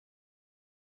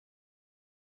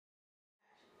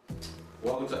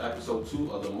Welcome to episode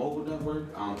 2 of the Mogul Network.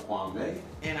 I'm Kwame.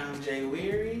 And I'm Jay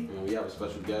Weary. And we have a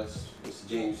special guest, Mr.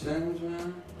 James Sims, man.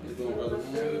 How you doing, brother?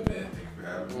 Good, man. Thank you for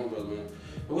having me. Brother, man.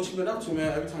 And what you been up to,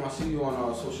 man? Every time I see you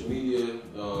on social media,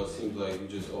 it seems like you're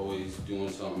just always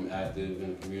doing something active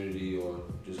in the community or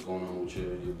just going on with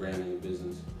your brand and your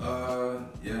business.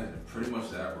 Yeah, pretty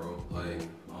much that, bro. Like,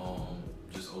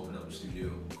 just opened up a studio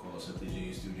called Simply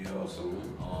Genius Studio. Awesome,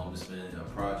 man. It's been a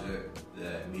project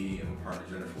that me and my partner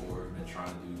Jennifer have been trying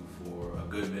to do for a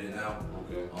good minute now.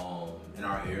 Okay. In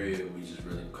our area, we just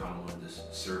really kind of wanted to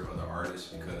serve other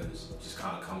artists because just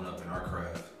kind of coming up in our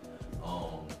craft,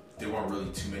 there weren't really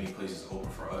too many places open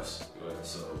for us. Right.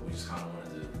 So we just kind of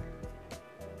wanted to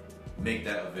make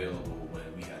that available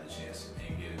when we had the chance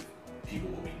and give people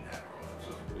what we didn't have.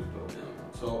 So, pretty dope, yeah.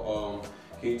 So,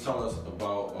 can you tell us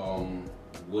about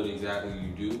what exactly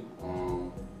you do?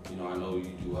 I know you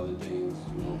do other things,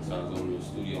 besides going to the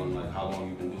studio, and like how long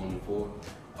you've been doing it for?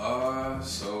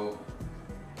 So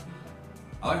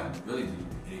I like to really do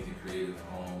anything creative.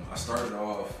 I started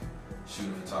off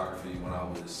shooting photography when I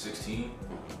was 16,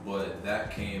 but that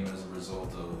came as a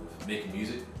result of making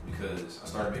music because I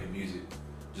started making music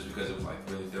just because it was like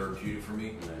really therapeutic for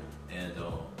me. Right. And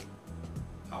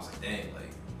I was like, dang,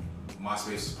 like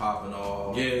MySpace was popping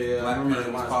off. Yeah, Black I remember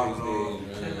Panther was MySpace popping off.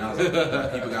 days, man. And I was like,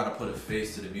 people gotta put a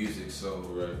face to the music. So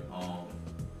Right.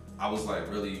 I was like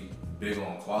really big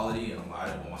on quality, and I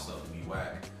didn't want my stuff to be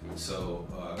whack. So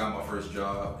I got my first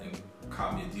job and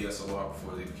caught me a DSLR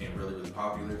before they became really, really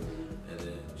popular, and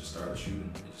then just started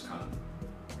shooting and just kind of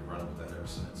been running with that ever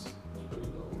since. That's pretty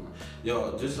dope, man.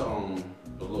 Yo, just a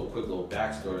quick little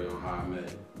backstory on how I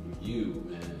met you,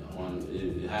 man.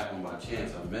 It happened by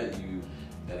chance. I met you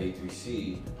at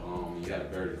A3C. You had a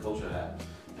Buried in Culture hat,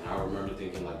 and I remember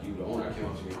thinking like you the owner. Came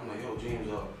up to me. I'm like, yo, James,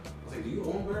 I was like, do you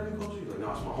own Buried in Culture? He's like,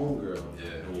 no, it's my homegirl.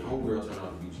 Yeah. And your homegirl turned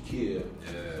out to be Jakia. Yeah.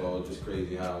 So it's just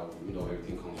crazy how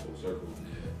everything comes full circle.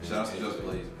 Yeah. Shout out to Just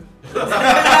Blaze,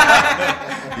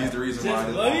 man. He's the reason why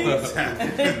this is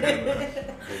happening.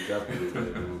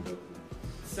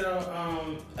 So,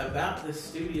 about the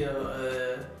studio,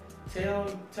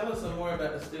 tell us some more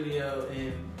about the studio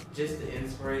and just the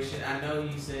inspiration. I know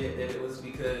you said that it was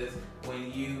because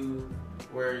when you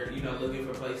were, looking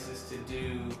for places to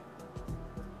do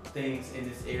things in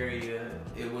this area,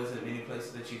 it wasn't many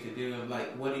places that you could do. And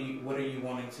like, what are you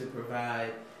wanting to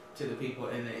provide to the people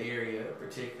in the area,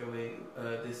 particularly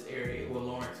this area,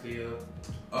 Lawrenceville?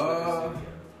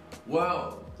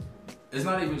 Well, it's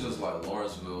not even just like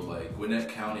Lawrenceville, like Gwinnett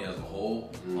County as a whole.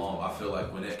 I feel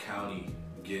like Gwinnett County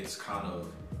gets kind of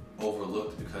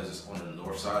overlooked because it's on the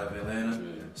north side of Atlanta.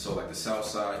 Yeah. So like the south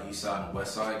side, east side, and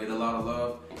west side get a lot of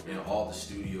love, and all the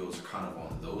studios are kind of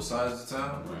on those sides of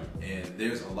town. Right. And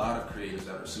there's a lot of creatives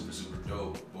that are super, super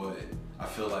dope, but I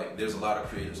feel like there's a lot of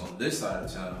creatives on this side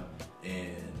of town,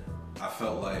 and I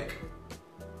felt like,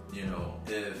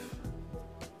 if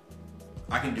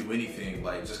I can do anything,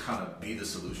 like just kind of be the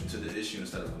solution to the issue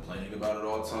instead of complaining about it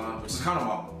all the time, which is kind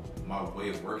of my way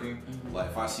of working. Mm-hmm. Like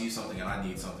if I see something and I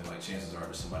need something, like chances are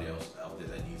there's somebody else out there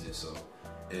that needs it. So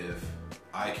if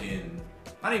I can,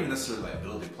 not even necessarily like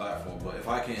build a platform, but if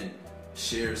I can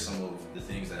share some of the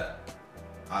things that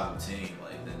I've obtained,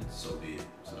 like then so be it.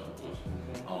 So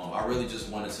I really just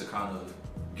wanted to kind of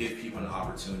give people an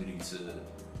opportunity to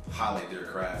highlight their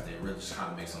craft and really just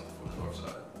kind of make something for the north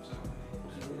side. So.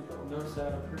 North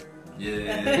side of Prairie.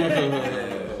 Yeah.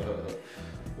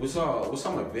 What's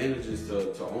some advantages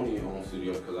to owning your own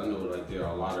studio? Because I know like there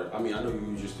are a lot of, I know you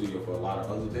use your studio for a lot of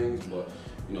other things, but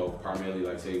primarily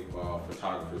like say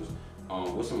photographers.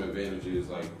 What's some advantages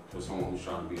like for someone who's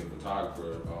trying to be a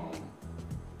photographer?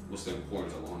 What's the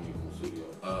importance of owning your own studio?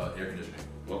 Air conditioning.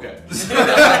 Okay.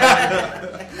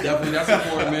 Definitely, that's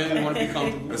important, man. You want to be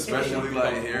comfortable, especially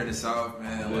like here in the South,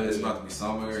 man. Like it's about to be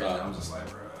summer, and I'm just like,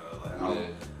 bro,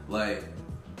 like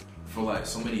for like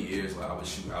so many years, like I would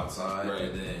shoot outside, right.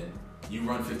 And then you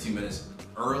run 15 minutes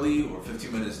early or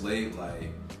 15 minutes late,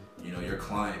 like your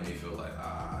client may feel like,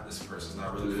 this person's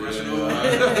not really professional.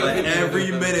 Like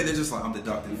every minute they're just like, I'm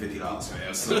deducting $50,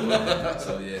 man. So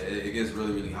yeah, it gets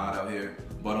really, really hot out here.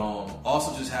 But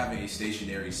also just having a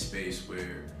stationary space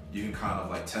where you can kind of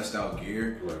like test out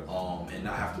gear, right. And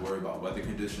not have to worry about weather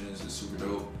conditions is super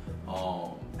dope.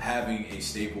 Having a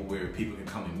staple where people can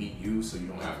come and meet you, so you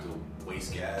don't have to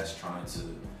waste gas trying to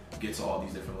get to all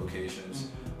these different locations.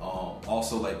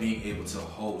 Also, like being able to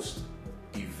host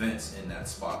events in that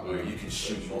spot where you can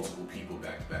shoot multiple people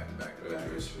back to back to back to back.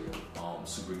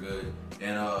 Super good.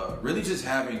 And really just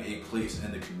having a place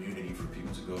in the community for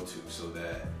people to go to, so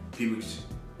that people,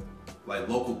 like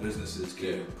local businesses,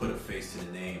 can put a face to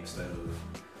the name instead of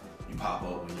you pop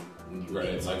up when you right.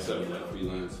 need It's like something, stuff like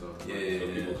freelance stuff. Yeah, right? yeah, So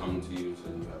yeah. people coming to you and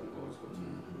saying you have to always go to.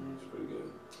 It's pretty good.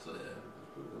 So yeah. It's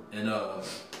pretty good. And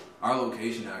our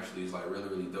location actually is like really,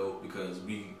 really dope because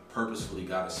we purposefully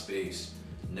got a space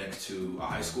next to a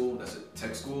high school that's a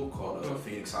tech school called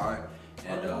Phoenix High.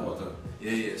 And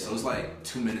yeah, so it's like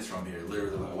 2 minutes from here,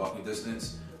 literally like walking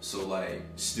distance. So like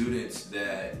students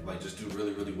that like just do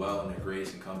really, really well in their grades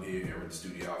can come here and rent the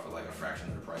studio out for like a fraction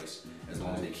of the price as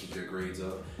long as they keep their grades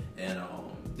up. And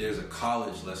there's a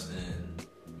college less than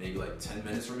maybe like 10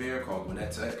 minutes from here called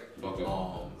Gwinnett Tech. Okay.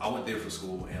 I went there for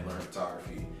school and learned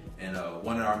photography. And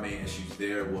one of our main issues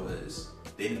there was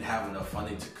they didn't have enough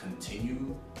funding to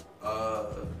continue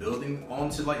building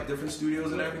onto like different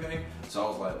studios and everything. So I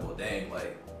was like, well, dang,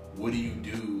 like, what do you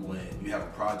do when you have a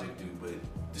project due, but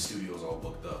the studio's all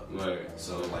booked up? Right.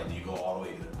 So like, do you go all the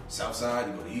way to the south side?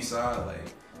 Do you go to the east side?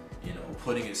 Like, you know,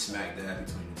 putting it smack dab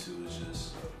between the two is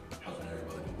just helping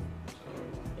everybody.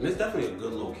 And it's definitely a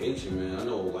good location, man. I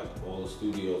know like all the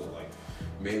studios are like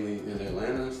mainly in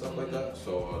Atlanta and stuff like that.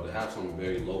 So to have something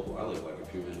very local, I live like a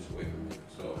few minutes away from here.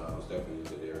 So it's definitely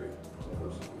a good area.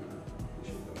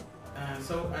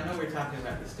 So I know we're talking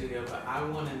about the studio, but I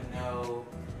want to know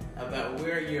about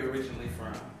where you're originally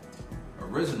from.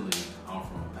 Originally, I'm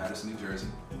from Paterson, New Jersey,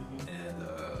 and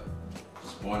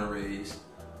was born and raised.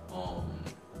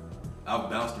 I've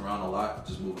bounced around a lot,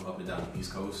 just moving up and down the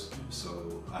East Coast.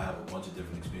 So I have a bunch of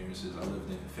different experiences. I lived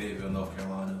in Fayetteville, North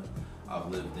Carolina. I've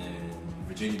lived in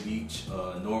Virginia Beach,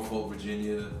 Norfolk,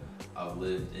 Virginia. I've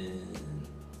lived in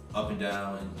up and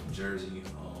down in Jersey.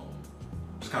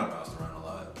 Just kind of bounced around a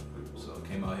lot. So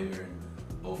came out here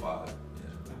in 05. Yeah.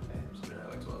 Okay. So been there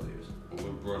like 12 years.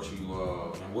 What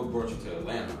brought you to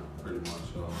Atlanta, pretty much,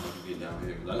 when you get down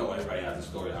here? Because I know everybody has a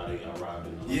story how they arrived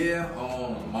in Atlanta.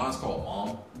 Yeah, mine's called Mom.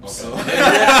 Okay. So,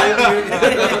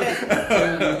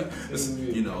 it's,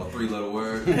 you know, a 3-letter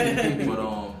word. But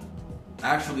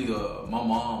actually, my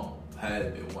mom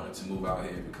had been wanting to move out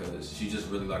here because she just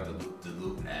really liked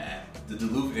the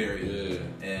Duluth area,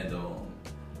 and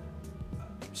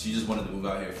she just wanted to move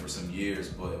out here for some years,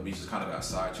 but we just kind of got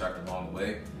sidetracked along the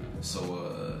way.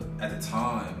 So at the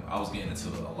time, I was getting into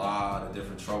a lot of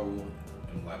different trouble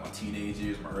in like my teenage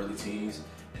years, my early teens,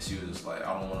 and she was just like,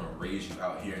 I don't want to raise you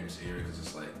out here in this area because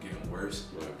it's like getting worse.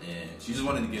 Right. And she just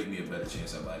wanted to give me a better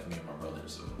chance at life, me and my brother,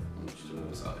 so she just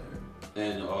moved us out here.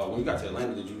 And when you got to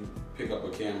Atlanta, did you pick up a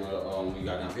camera when you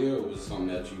got down here, or was it something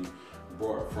that you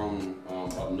brought from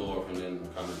up north and then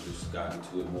kind of just got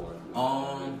into it more?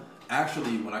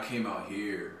 Actually, when I came out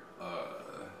here,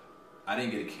 I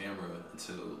didn't get a camera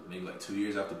until maybe like 2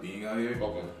 years after being out here.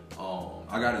 Okay.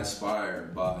 I got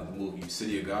inspired by the movie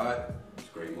City of God. It's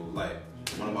a great movie. Like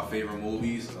one of my favorite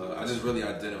movies. I just really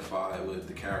identify with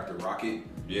the character Rocket.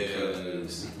 Yeah.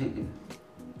 Because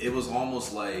it was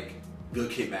almost like Good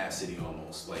Kid, Mad City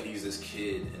almost. Like he's this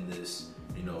kid in this,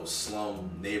 you know, slum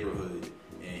neighborhood,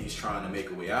 and he's trying to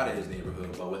make a way out of his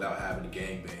neighborhood, but without having to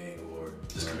gangbang or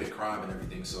just commit crime and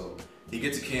everything. So he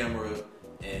gets a camera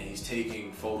and he's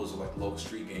taking photos of like local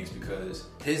street gangs because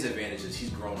his advantage is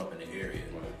he's grown up in the area,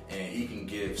 and he can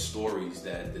give stories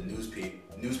that the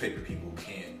newspaper people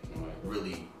can't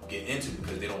really get into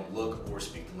because they don't look or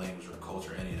speak the language or the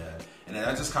culture or any of that. And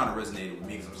that just kind of resonated with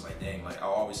me because I was like, dang, like I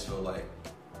always feel like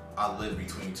I live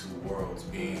between two worlds,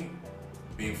 being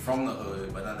from the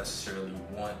hood, but not necessarily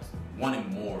wanting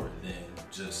more than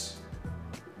just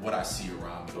what I see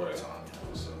around me all the time. You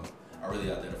know? So I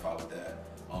really identify with that.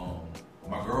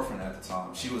 My girlfriend at the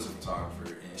time, she was a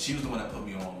photographer, and she was the one that put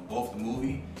me on both the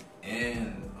movie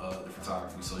and the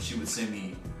photography. So she would send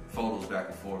me photos back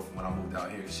and forth when I moved out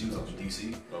here because she was up in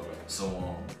DC. Okay.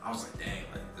 So I was like, dang,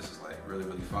 like this is like really,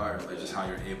 really fire. Like just how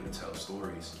you're able to tell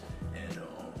stories. And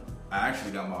I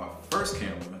actually got my first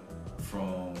camera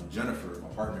from Jennifer, my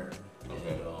partner.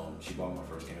 Okay. And she bought my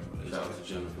first camera. Shout out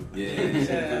to Jennifer.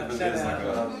 Yeah.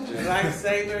 Shout out.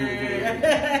 Lifesaver.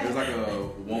 It was like a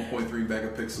 1.3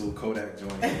 megapixel Kodak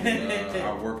joint.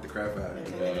 I worked the crap out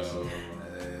of it.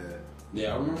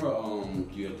 Yeah, I remember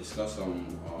you had discussed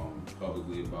something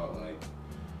publicly about like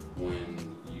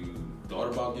when you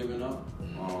thought about giving up.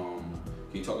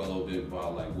 Can you talk a little bit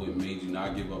about like what made you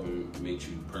not give up and made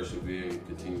you persevere and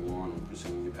continue on and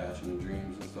pursuing your passion and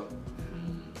dreams and stuff?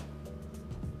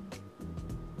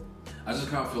 I just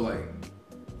kind of feel like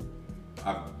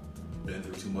I've been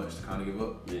through too much to kind of give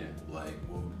up. Yeah. Like,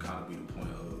 what would kind of be the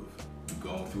point of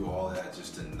going through all that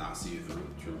just to not see it through?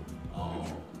 True.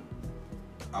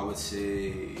 I would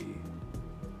say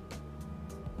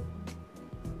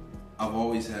I've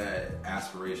always had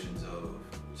aspirations of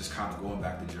just kind of going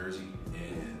back to Jersey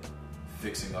and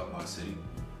fixing up my city,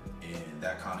 and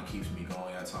that kind of keeps me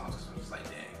going at times because I'm just like,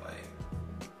 dang, like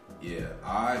yeah,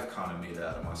 I've kind of made it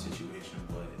out of my situation,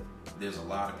 but there's a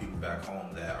lot of people back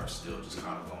home that are still just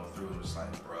kind of going through and it's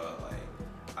like, bruh, like,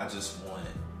 I just want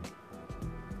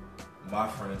my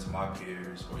friends, my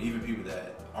peers, or even people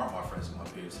that aren't my friends and my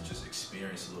peers to just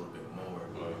experience a little bit more.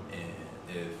 Right.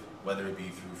 And if, whether it be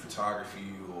through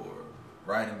photography or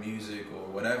writing music or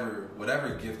whatever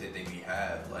gift that they may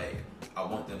have, like, I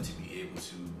want them to be able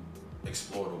to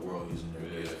explore the world using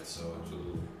their gift. So,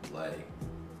 like,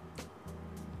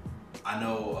 I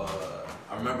know,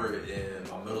 I remember in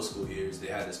my middle school years, they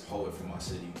had this poet from my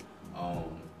city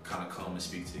kind of come and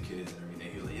speak to the kids and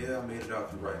everything. He was like, yeah, I made it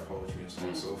out through writing poetry and so on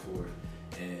and so forth.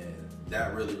 And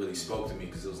that really, really spoke to me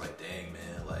because it was like, dang,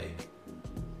 man, like,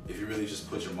 if you really just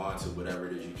put your mind to whatever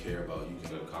it is you care about, you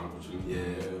can accomplish it. Yeah.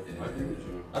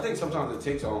 I think sometimes it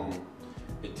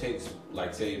takes,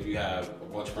 like, say if you have a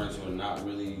bunch of friends who are not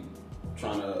really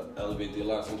trying to elevate their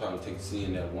life, sometimes it takes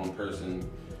seeing that one person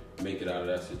make it out of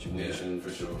that situation for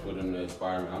them to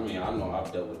inspire me. I mean, I know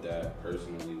I've dealt with that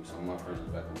personally. Some of my friends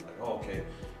back, I'm like, oh, okay,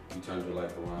 you turned your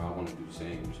life around. I want to do the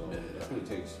same. So it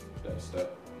definitely takes that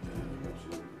step.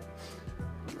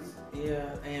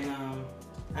 Yeah, and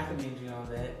I commend you on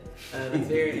that. It's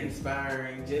very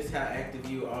inspiring just how active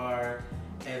you are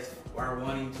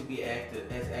wanting to be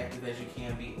as active as you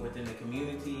can be within the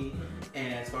community,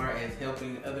 and as far as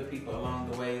helping other people along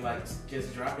the way, like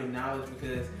just dropping knowledge,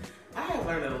 because I have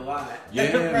learned a lot.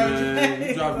 Yeah, man.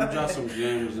 You drop some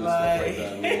gems and stuff like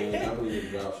that, man. Definitely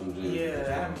drop some gems.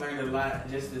 Yeah, I've learned a lot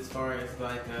just as far as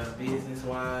like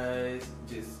business-wise,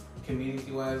 just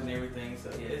community-wise and everything. So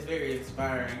yeah, it's very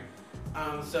inspiring.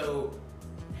 So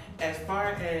as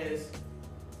far as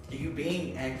you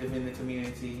being active in the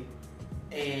community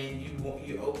and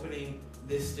you opening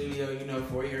this studio, you know,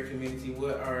 for your community,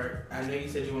 I know you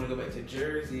said you want to go back to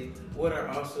Jersey. What are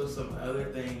also some other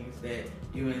things that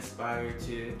you inspire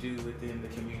to do within the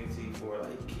community for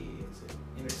like kids and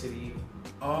inner city?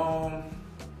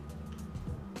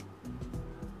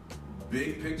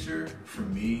 Big picture for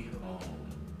me,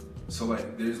 so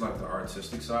like there's like the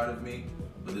artistic side of me,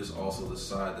 but there's also the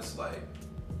side that's like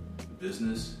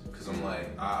business, because I'm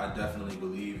like, I definitely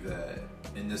believe that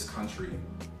in this country,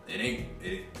 it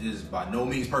is by no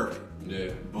means perfect.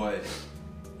 Yeah. But,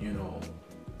 you know,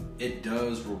 it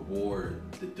does reward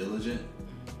the diligent,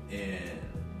 and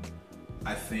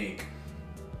I think,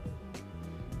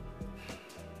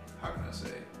 how can I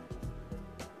say?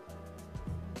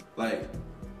 Like,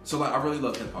 so like I really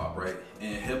love hip hop, right?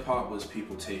 And hip hop was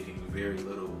people taking very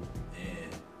little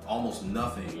and almost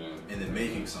nothing and then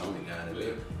making something out of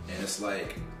it. And it's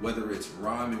like, whether it's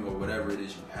rhyming or whatever it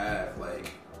is you have,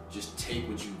 like, just take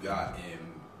what you got and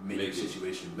make your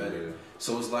situation better. Yeah.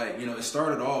 So it's like, you know, it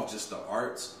started off just the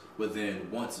arts, but then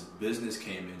once business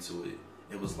came into it,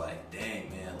 it was like, dang,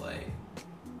 man, like,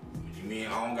 you mean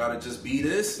I don't gotta just be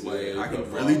this? Like, I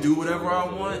can really do whatever I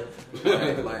want?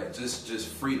 like just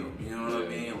freedom, you know what I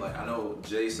mean? Like, I know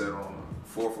Jay said on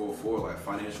 444, like,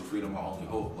 financial freedom, my only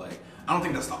hope. Like, I don't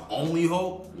think that's the only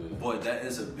hope, but that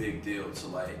is a big deal to,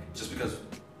 like, just because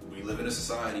we live in a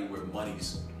society where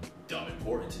money's dumb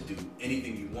important to do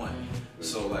anything you want.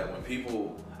 So like when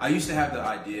people, I used to have the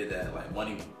idea that like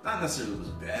money not necessarily was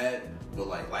bad, but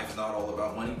like life's not all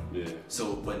about money. Yeah.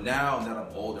 So but now that I'm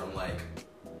older, I'm like,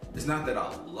 it's not that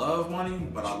I love money,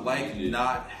 but I like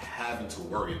not having to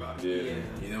worry about it.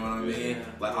 Yeah. You know what I mean? Yeah.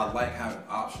 Like I like having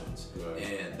options. Right.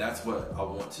 And that's what I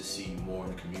want to see more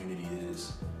in the community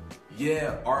is,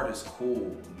 yeah, art is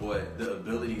cool, but the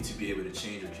ability to be able to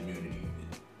change your community,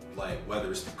 like whether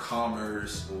it's through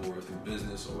commerce or through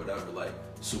business or whatever, like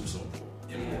super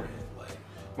important. Like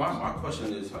my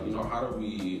question is, you know, how do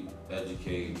we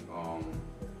educate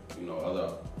you know,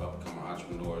 other upcoming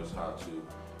entrepreneurs how to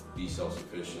be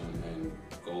self-sufficient and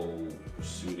go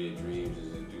pursue their dreams?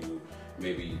 Is it through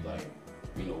maybe like,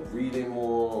 you know, reading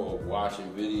more or watching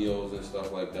videos and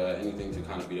stuff like that? Anything to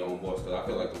kind of be their own boss? Because I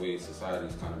feel like the way society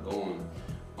is kind of going,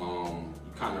 you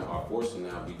kind of are forced to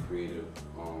now be creative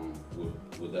with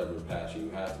whatever passion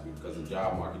you have to be, because the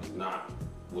job market is not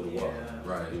what it was.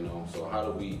 Right. You know, so how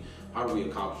do we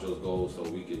accomplish those goals so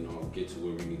we can get to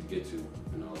where we need to get to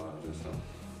in our lives and stuff?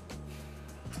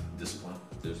 Discipline,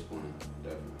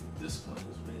 definitely. Discipline.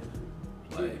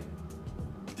 Like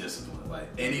discipline, like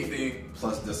anything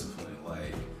plus discipline,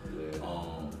 like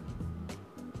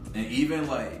and even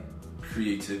like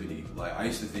creativity. Like I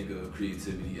used to think of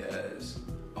creativity as,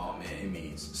 oh man, it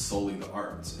means solely the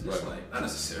arts. And it's like not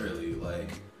necessarily. Like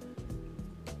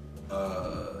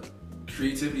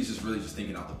creativity is just really just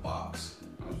thinking out the box.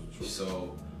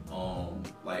 So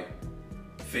like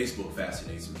Facebook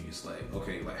fascinates me. It's like,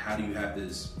 okay, like how do you have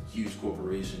this huge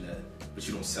corporation but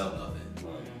you don't sell nothing?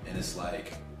 Right. And it's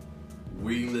like,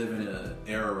 we live in an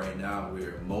era right now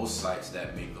where most sites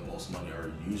that make the most money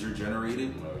are user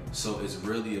generated. Right. So it's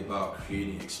really about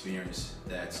creating an experience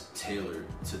that's tailored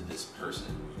to this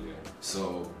person. Yeah.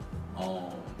 So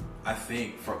I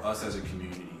think for us as a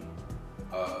community,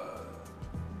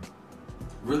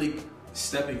 really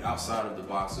stepping outside of the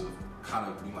box of kind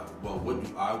of being like, well, what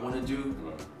do I want to do?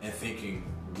 Right. And thinking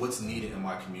what's needed in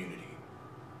my community.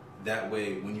 That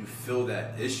way, when you feel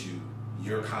that issue,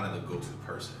 you're kind of the go-to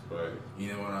person. Right.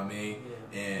 You know what I mean?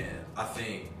 Yeah. And I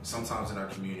think sometimes in our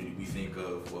community, we think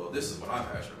of, well, this is what I'm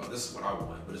passionate about, this is what I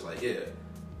want. But it's like, yeah,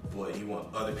 but you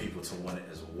want other people to want it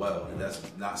as well. And that's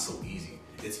not so easy.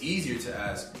 It's easier to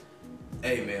ask,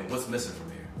 hey, man, what's missing from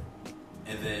here?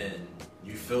 And then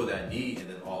you feel that need, and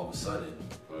then all of a sudden,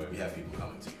 Right. you have people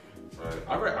coming to you. Right.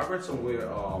 I read somewhere,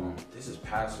 this is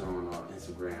Pastor on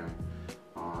Instagram.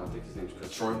 I think his name's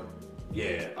Chris. Troy?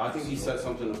 Yeah, I think he said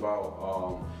something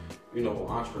about,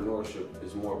 entrepreneurship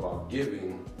is more about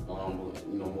giving,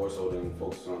 more so than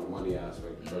focusing on the money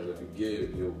aspect. Because if you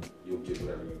give, you'll get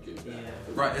whatever you give back.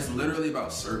 Yeah. Right, it's literally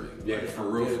about serving. Yeah, Like, for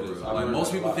real, yeah, for it is. real. I Like, learned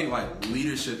most that a people lot. think like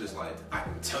leadership is like, I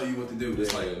can tell you what to do.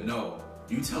 It's Yeah, like, yeah. no,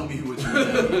 you tell me what you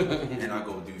need, and I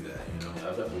go do that, you know? Yeah, I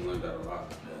definitely learned that a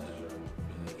lot.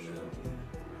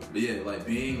 But yeah, like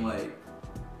being like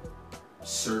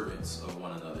servants of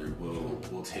one another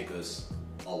will take us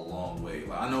a long way.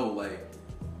 Like I know, like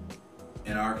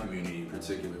in our community in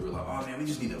particular, we're like, oh man, we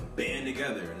just need to band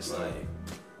together, and it's Right. like,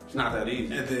 It's not that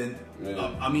easy. and then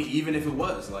Yeah. I mean, even if it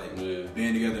was like Yeah.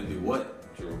 band together and do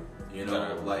what, True. you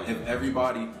know, like if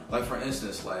everybody, like for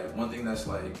instance, like one thing that's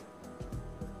like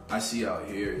I see out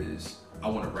here is I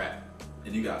want to rap,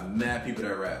 and you got mad people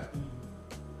that rap,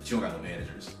 but you don't got no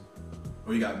managers.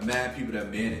 Or you got mad people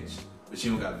that manage, but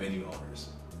you don't got venue owners.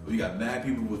 Or you got mad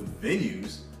people with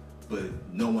venues, but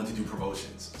no one to do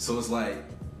promotions. So it's like,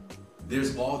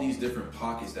 there's all these different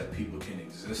pockets that people can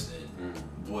exist in,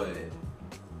 but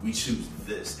we choose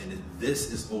this, and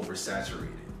this is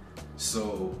oversaturated.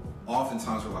 So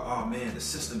oftentimes we're like, oh man, the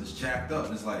system is jacked up.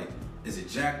 And it's like, is it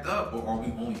jacked up, or are we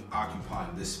only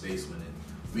occupying this space when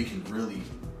we can really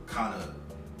kind of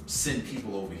send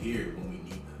people over here when we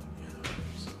need them, you know?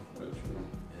 So,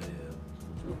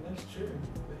 That's true.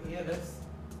 But yeah, that's.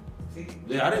 See,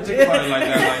 Yeah, I didn't think about it like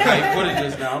that. Like how you put it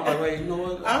just now. I'm like, wait, you know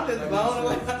what? I'm just blown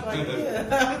away. I'm like,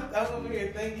 yeah, I'm over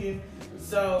here thinking.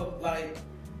 So, like,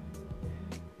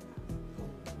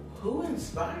 who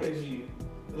inspires you?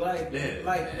 Like, Yeah.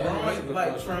 like, Yeah, that's a growing, good like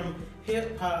question. from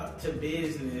hip hop to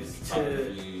business to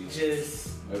Photography. just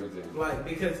Everything. like,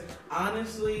 because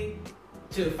honestly,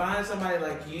 to find somebody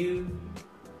like you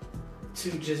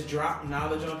to just drop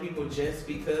knowledge on people just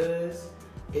because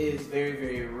is very,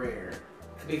 very rare.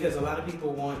 Because a lot of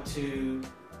people want to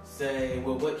say,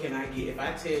 well, what can I get? If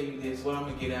I tell you this, what I'm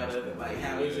going to get out of it? Like,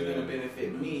 how is it going to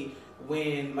benefit me?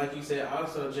 When, like you said,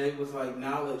 also, Jay was like,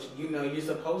 knowledge, you're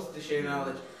supposed to share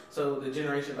knowledge so the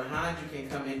generation behind you can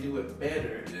come and do it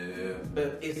better. yeah.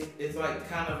 But it's like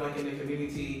kind of like in the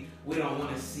community, we don't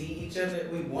want to see each other.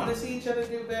 We want to see each other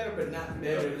do better, but not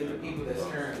better than the people that's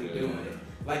currently doing it.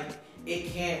 Like, we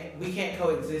can't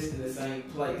coexist in the same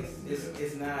place.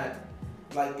 It's not,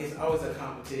 like, it's always a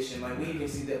competition. Like, we even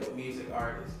see that with music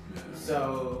artists. Yeah.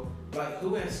 So, like,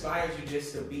 who inspires you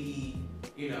just to be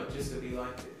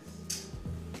like this?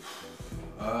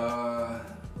 I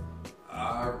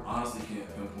honestly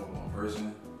can't pinpoint one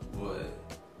person, but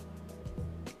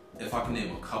if I can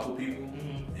name a couple people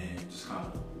and just kind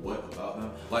of what about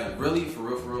them, like really for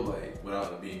real, like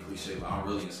without it being cliche, like, I'm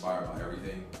really inspired by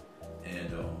everything,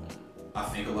 and I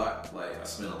think a lot. Like I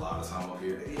spend a lot of time up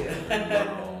here.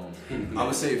 Yeah. I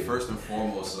would say first and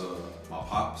foremost, my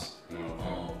pops.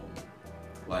 Okay.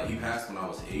 Like he passed when I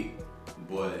was 8,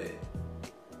 but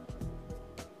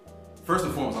first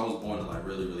and foremost, I was born to like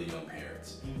really, really young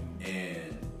parents.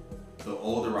 And the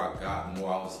older I got, the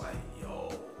more I was like, yo,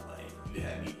 like you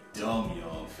had me dumb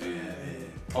young,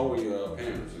 fam. How were your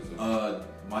parents?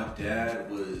 My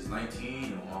dad was 19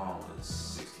 and my mom was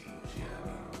 16 when she had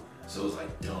me. So it was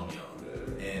like dumb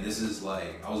young. And this is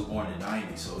like, I was born in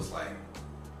 '90, so it's like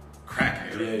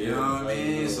crack era, you know what I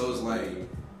mean? So it's like,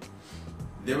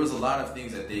 there was a lot of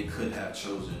things that they could have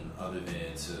chosen other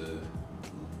than to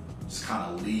just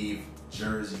kind of leave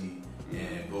Jersey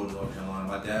and go to North Carolina.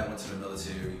 My dad went to the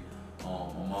military. My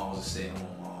mom was a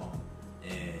stay-at-home mom,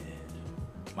 and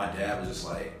my dad was just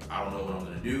like, I don't know what I'm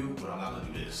gonna do, but I'm not gonna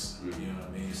do this. You know what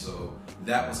I mean? So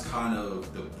that was kind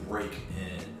of the break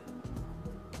in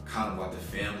kind of like the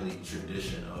family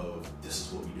tradition of this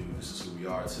is what we do, this is who we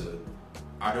are, to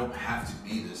I don't have to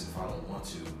be this if I don't want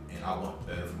to, and I want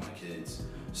better for my kids.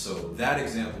 So that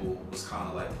example was kind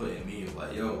of like putting me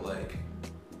like, yo, like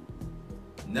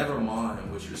never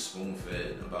mind what you're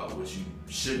spoon-fed about what you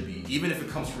should be, even if it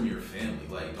comes from your family.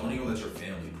 Like, don't even let your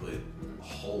family put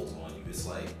holes on you. It's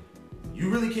like, you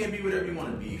really can't be whatever you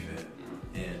want to be, fam.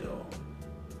 And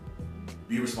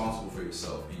be responsible for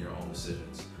yourself and your own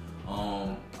decisions.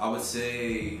 I would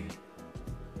say,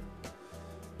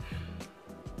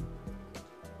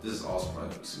 this is also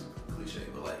probably super cliche,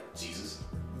 but like Jesus.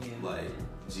 Yeah. Like,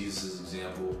 Jesus'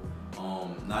 example,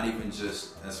 not even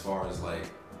just as far as like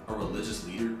a religious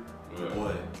leader,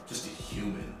 but just a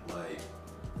human. Like,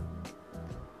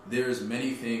 there's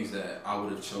many things that I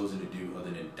would have chosen to do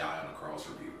other than die on a cross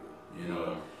for people, you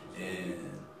know? And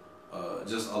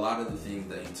just a lot of the things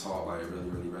that he taught, like,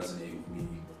 really resonate with me,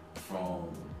 from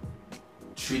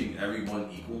treating everyone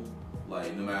equal,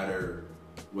 like, no matter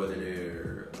whether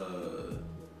they're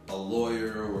a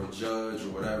lawyer or a judge or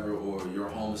whatever, or you're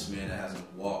a homeless man that hasn't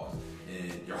walked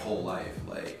in your whole life.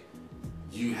 Like,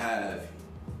 you have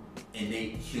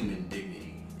innate human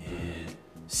dignity, and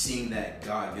seeing that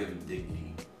God-given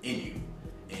dignity in you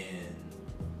and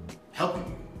helping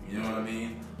you, you know what I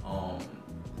mean?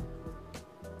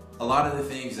 A lot of the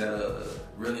things that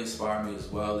really inspire me as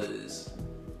well is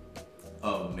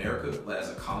America, like,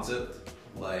 as a concept.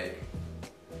 Like,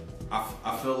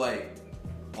 I feel like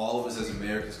all of us as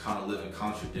Americans kind of live in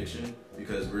contradiction,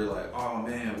 because we're like, oh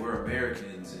man, we're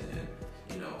Americans, and,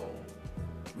 you know,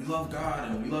 we love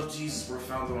God and we love Jesus. We're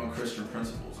founded on Christian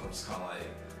principles. I'm just kind of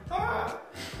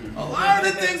like, a lot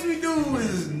of the things we do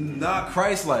is not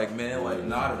Christ-like, man. Like,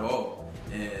 not at all.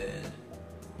 And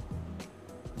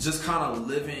just kind of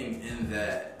living in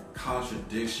that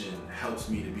contradiction helps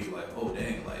me to be like, oh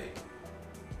dang, like,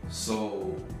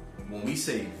 so when we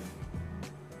say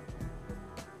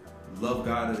love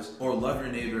God as, or love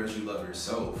your neighbor as you love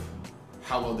yourself,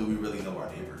 how well do we really know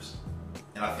our neighbors?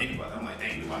 And I think about it, I'm like,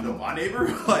 dang, do I know my neighbor?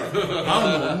 Like, I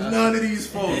don't know none of these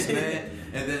folks, man.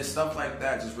 And then stuff like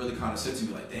that just really kind of sits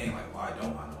with me, like, dang, like, why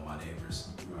don't I know my neighbors?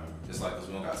 Right. It's like, because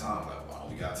we don't got time. Like, why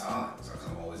don't we got time? Because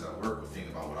I'm always at work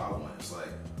thinking about what I want. It's like,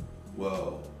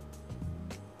 well,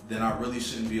 then I really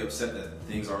shouldn't be upset that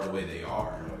things are the way they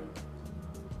are.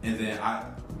 And then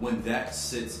when that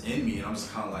sits in me and I'm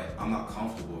just kind of like, I'm not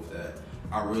comfortable with that,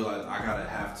 I realize I gotta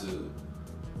have to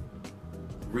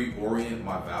reorient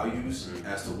my values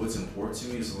as to what's important to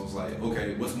me. So I was like,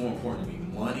 okay, what's more important to me,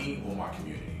 money or my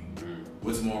community?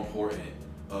 What's more important,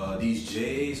 these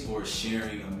J's or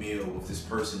sharing a meal with this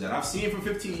person that I've seen for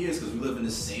 15 years because we live in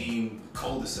the same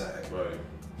cul-de-sac? Right.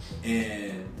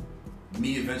 And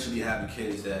me eventually having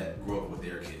kids that grow up with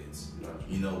their kids. Right.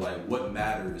 You know, like, what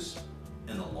matters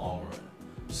in the long run.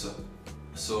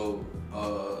 So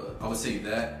I would say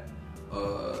that.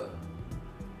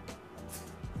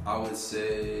 I would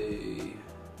say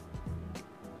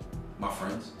my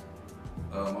friends.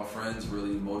 My friends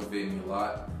really motivate me a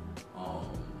lot.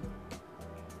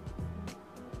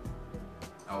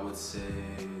 I would say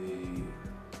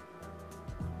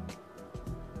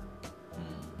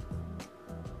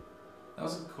that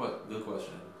was a good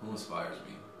question. Who inspires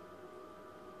me?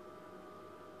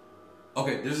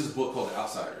 Okay, there's this book called The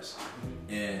Outsiders,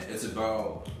 and it's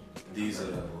about these. Is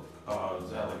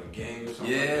that like a gang or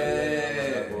something?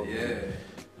 Yeah, like yeah.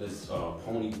 There's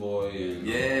Pony Boy and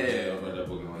I read that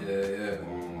book like a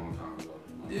long time ago.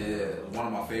 Yeah, it was one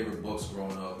of my favorite books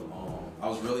growing up. I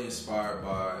was really inspired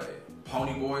by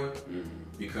Pony Boy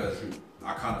because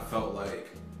I kind of felt like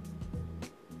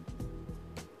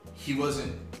he was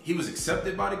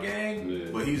accepted by the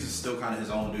gang, but he was still kind of his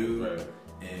own dude, right.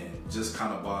 And just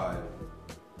kind of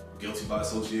guilty by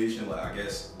association. Like, I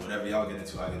guess whatever y'all get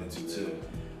into, I get into too.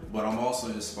 But I'm also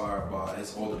inspired by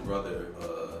his older brother.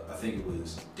 I think it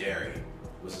was Derry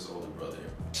was his older brother.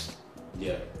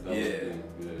 Yeah.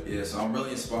 So I'm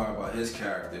really inspired by his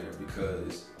character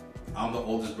because I'm the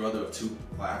oldest brother of two.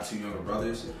 Like, I have two younger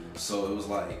brothers, so it was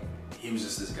like he was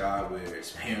just this guy where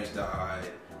his parents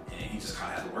died, and he just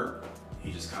kind of had to work.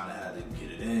 He just kind of had to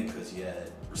get it in because he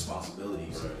had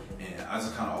responsibilities. Right. And I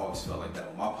just kind of always felt like that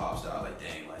when my pops died. Like,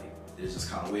 dang, like, there's just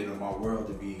kind of waiting on my world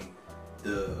to be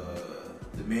the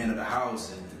man of the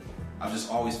house, and I've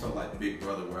just always felt like big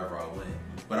brother wherever I went.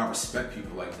 But I respect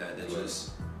people like that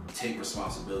just take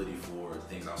responsibility for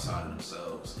things outside of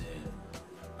themselves, and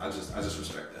I just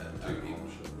respect that. That's pretty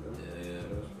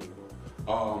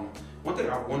cool. One thing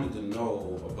I wanted to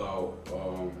know about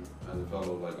as a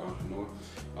fellow like entrepreneur,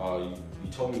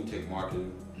 you told me you take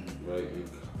marketing, right?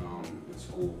 In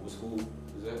school. What school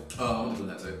is that? I went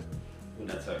to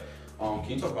Gwinnett Tech. Can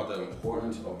you talk about the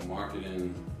importance of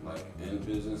marketing, like, in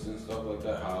business and stuff like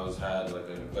that? How it's had like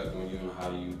an effect on you, and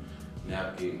how you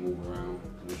navigate, move around,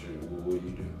 what do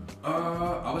you do?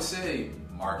 I would say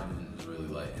marketing is really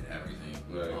like in everything.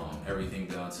 Right. Everything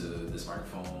down to this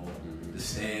microphone, the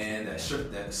stand, that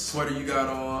shirt, that sweater you got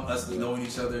on, us knowing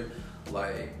each other.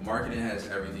 Like, marketing has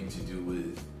everything to do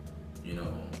with, you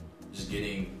know, just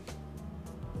getting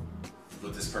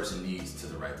what this person needs to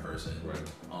the right person. Right.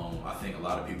 I think a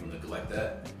lot of people neglect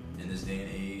that in this day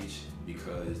and age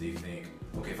because they think,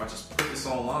 okay, if I just put this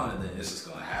online, then it's just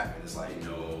gonna happen. It's like,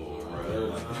 no, bro.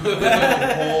 Like,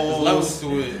 There's levels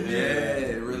to it.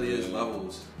 Yeah, it really is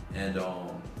levels. And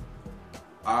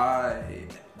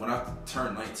when I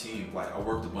turned 19, like, I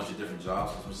worked a bunch of different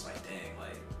jobs. I was just like, dang,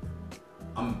 like,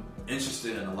 I'm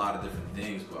interested in a lot of different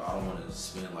things, but I don't want to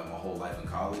spend like my whole life in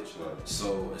college. Right.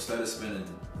 So instead of spending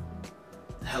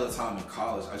hella time in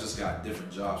college, I just got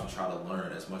different jobs and try to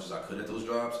learn as much as I could at those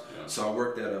jobs. Yeah. So I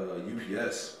worked at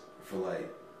UPS for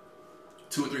like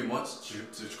 2 or 3 months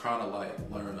to try to like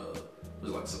learn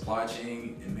like supply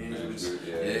chain and management.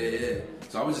 Yeah.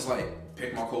 So I was just like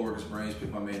pick my coworkers' brains,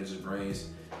 pick my managers' brains,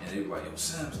 and they were like, "Yo,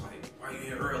 Sam's like, why are you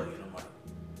here early?" And I'm like,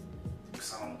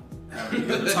 "Cause I don't have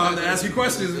any other time to ask you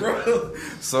questions, bro."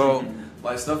 So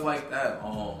like stuff like that.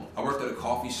 I worked at a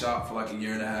coffee shop for like 1.5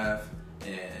 years,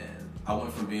 and I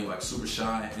went from being like super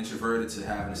shy and introverted to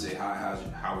having to say hi,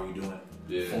 how are you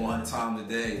doing, 400 times a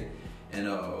day. And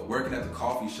working at the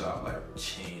coffee shop like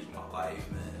changed my life,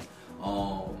 man.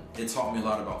 It taught me a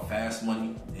lot about fast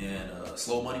money and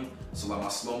slow money. So like my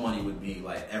slow money would be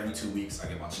like every 2 weeks I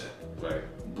get my check. Right.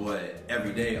 But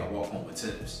every day I walk home with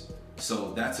tips.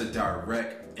 So that's a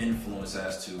direct influence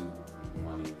as to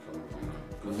Money coming from that.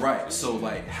 right. So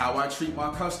like how I treat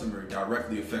my customer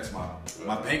directly affects my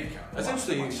bank account. That's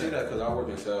interesting you say that because I work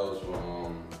in sales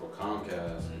for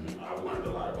Comcast, and I learned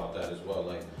a lot about that as well.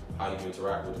 Like how you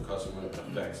interact with the customer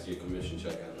affects your commission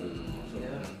check.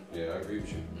 Yeah, I agree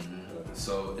with you.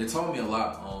 So it taught me a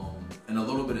lot. And a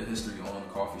little bit of history on the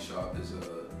coffee shop is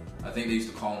I think they used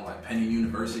to call them like penny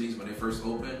universities when they first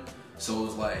opened. So it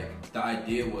was like, the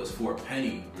idea was for a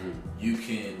penny, you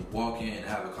can walk in and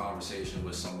have a conversation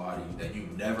with somebody that you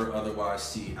never otherwise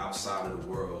see outside of the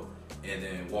world and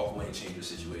then walk away and change your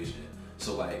situation.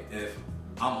 So like, if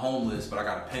I'm homeless but I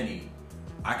got a penny,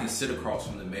 I can sit across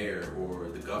from the mayor or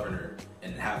the governor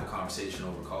and have a conversation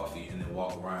over coffee and then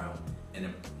walk around and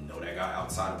then know that guy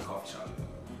outside of the coffee shop.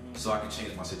 So I can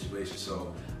change my situation.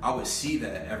 So I would see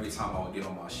that every time I would get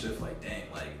on my shift, like, dang,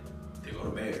 like, there go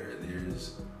the mayor,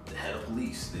 there's the head of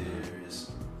police, there's,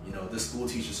 you know, this school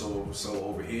teacher so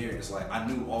over here. It's like, I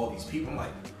knew all these people. I'm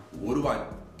like, what do I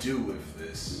do with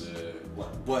this?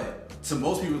 But to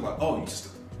most people, it's like, oh, you just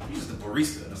a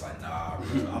barista. And it's like, nah,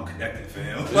 bro, I'm connected,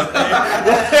 fam.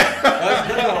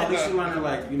 At least you learn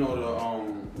like,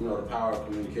 the power of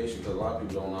communication, because a lot of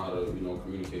people don't know how to,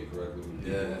 communicate correctly with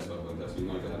people and stuff like that. So you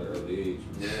learn that at an early age.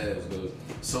 Yeah. That's good.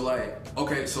 So like,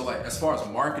 as far as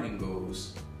marketing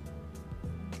goes,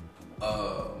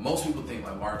 most people think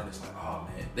like marketing is like, oh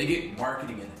man, they get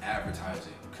marketing and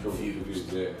advertising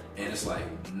confused. Yeah. And it's like,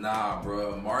 nah,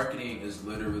 bro, marketing is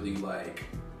literally like,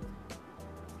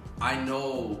 I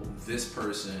know this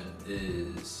person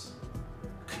is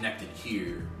connected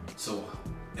here, so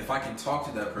if I can talk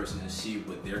to that person and see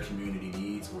what their community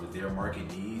needs or their market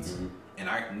needs, and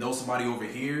I know somebody over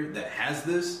here that has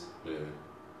this,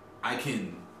 I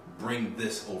can bring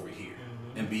this over here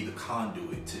and be the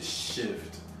conduit to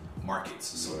shift markets,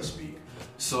 so to speak.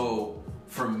 So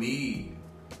for me,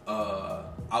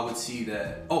 I would see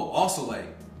that, also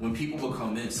like when people would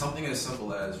come in, something as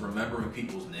simple as remembering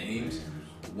people's names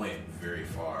went very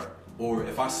far. Or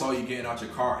if I saw you getting out your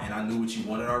car and I knew what you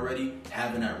wanted already,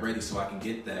 having that ready so I can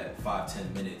get that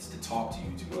 5-10 minutes to talk to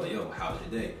you, to be like, yo, how's your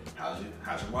day? How's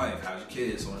your wife? How's your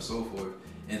kids? So on and so forth.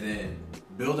 And then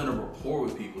building a rapport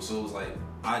with people. So it was like,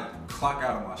 I clock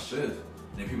out of my shift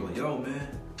and then people are like, yo,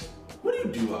 man, what do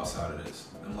you do outside of this?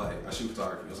 And I'm like, I shoot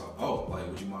photography. It's like, oh, like,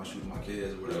 would you mind shooting my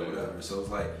kids or whatever. So it's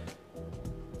like,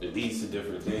 it leads to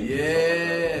different things.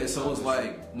 Yeah. So it's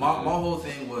like, my whole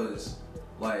thing was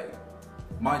like,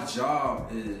 my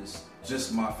job is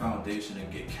just my foundation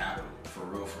and get capital, for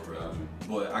real.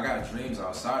 But I got dreams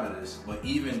outside of this. But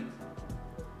even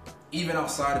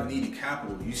outside of needing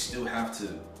capital, you still have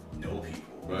to know people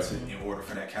in order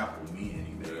for that capital to mean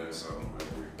anything. Yeah.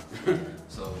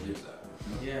 So there's that.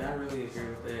 Yeah, I really agree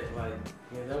with that. Like,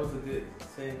 yeah, that was a good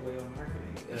segue on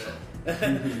marketing. Is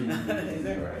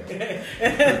that right?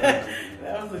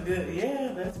 That was a good,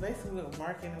 that's basically what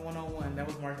marketing 101. That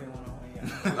was marketing 101.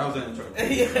 That was an intro. I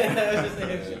was just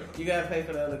saying, you gotta pay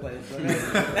for the other place. Okay?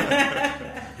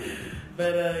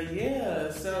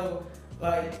 But so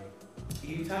like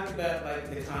you talked about like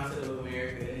the concept of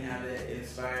America and how that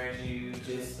inspires you.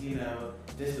 Just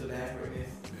just the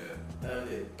backwardness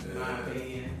of it, in my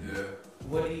opinion. Yeah.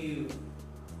 what do you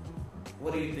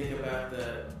think about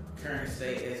the current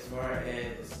state as far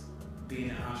as being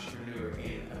an entrepreneur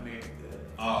in America?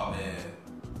 Oh man,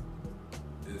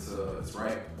 it's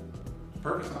right.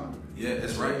 Perfect time. Yeah,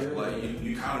 it's right. Like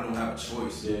you kind of don't have a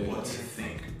choice what to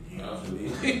think. You know what I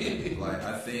mean? Like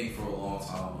I think for a long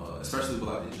time, especially with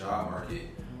like the job market,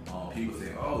 people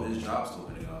think, oh, this job's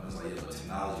opening up. It's like, yeah, but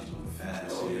technology's moving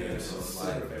fast. So it's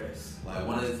like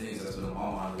one of the things that's been on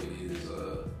my mind lately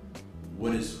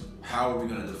is how are we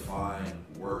going to define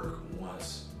work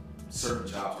once certain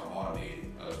jobs are automated?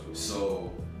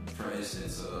 So, for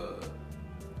instance,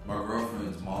 my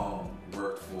girlfriend's mom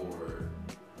worked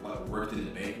in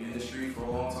the banking industry for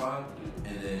a long time,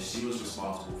 and then she was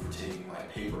responsible for taking like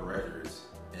paper records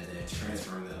and then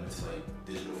transferring them into like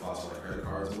digital files for like credit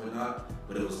cards and whatnot.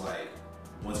 But it was like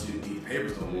once you need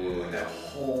papers no more, like that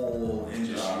whole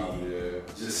industry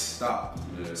just stopped.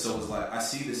 Yeah. So it's like I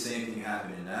see the same thing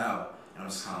happening now, and I'm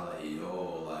just kind of like,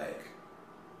 yo, like,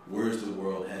 where's the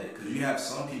world headed? Because you have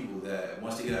some people that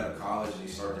once they get out of college and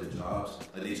they start their jobs,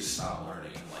 like they just stop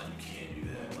learning. And like you can't do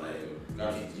that. Like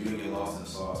you can get lost in the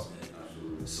sauce, man.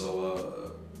 Absolutely.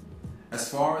 So as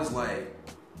far as like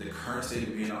the current state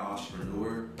of being an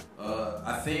entrepreneur,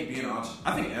 I think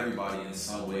everybody in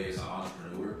some way is an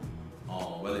entrepreneur,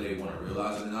 whether they want to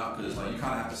realize it or not. Because like you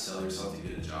kind of have to sell yourself to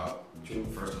get a job,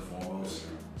 first and foremost.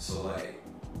 So like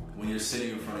when you're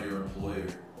sitting in front of your employer,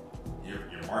 you're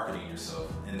marketing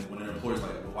yourself, and when an employer's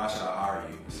like, well, why should I hire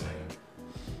you? It's like,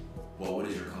 well, what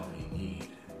does your company need?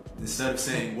 Instead of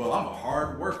saying, well, I'm a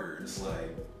hard worker, it's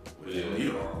like, what if they don't need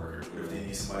a hard worker? What if they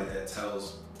need somebody that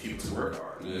tells people to work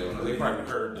hard? Yeah, you know, they probably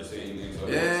heard the same thing. So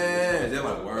they're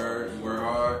like, you work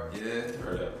hard? Yeah.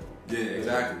 Heard that. Yeah,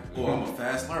 exactly. Well, I'm a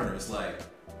fast learner. It's like,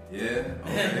 yeah,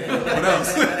 okay. What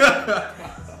else?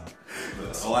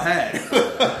 That's all I had.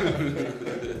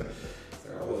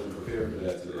 I wasn't prepared for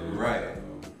that today. Right.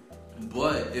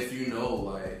 But if you know,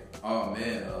 like, oh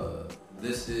man,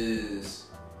 this is,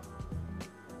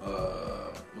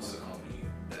 what's the company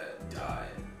that died?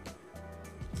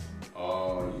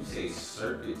 You say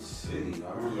Circuit City.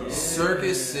 I remember.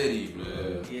 Circuit City,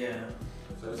 man. Yeah.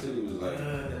 Circuit City was like,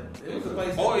 it was a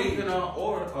place. Or even, a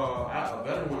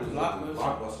better one is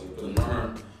Blockbuster. For the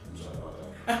Merm. It's Blockbuster.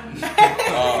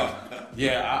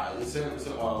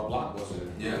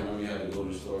 Yeah. Remember you had to go to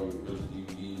the store and rent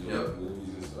DVDs or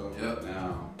movies and stuff. Yep.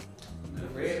 Now,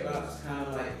 Redbox kind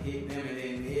of like hit them, and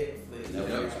then Netflix.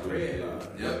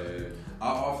 Yep.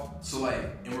 So like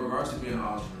in regards to being an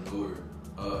entrepreneur,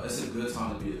 it's a good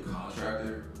time to be a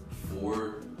contractor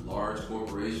for large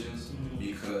corporations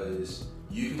because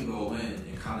you can go in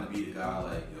and kind of be the guy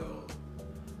like, yo,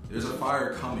 there's a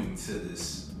fire coming to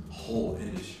this whole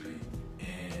industry,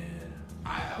 and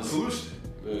I have a solution.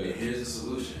 Yeah. And here's the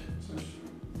solution.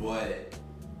 But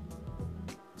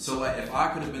so like if I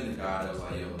could have been the guy that was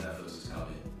like, yo, Netflix is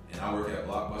coming, and I work at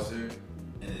Blockbuster,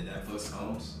 and then Netflix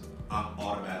comes, I'm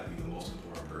automatically the most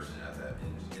important person at that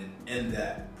in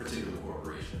that particular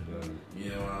corporation. You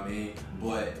know what I mean?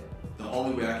 But the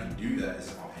only way I can do that is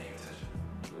if I'm paying attention.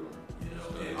 You know,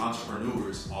 and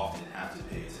entrepreneurs often have to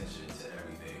pay attention to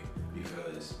everything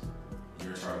because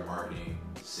you're in charge of marketing,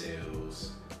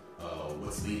 sales,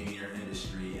 what's leading your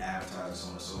industry, advertising, so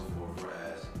on and so forth.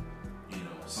 Whereas, you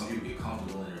know, some people get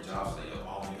comfortable in their jobs, like, yo, I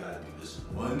only gotta do this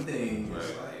one thing. Right.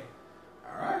 It's like,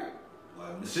 all right,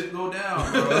 like when the shit go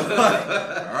down, bro.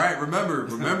 All right,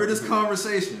 remember this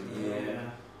conversation.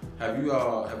 Yeah. Have you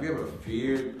ever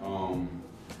feared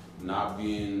not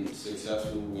being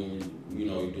successful when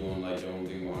you're doing like your own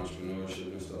thing with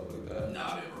entrepreneurship and stuff like that?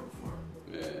 Nah, I've been broke before.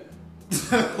 Yeah.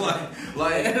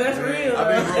 like that's real. I've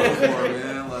been broke before,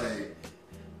 man. Like,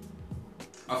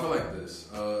 I feel like this.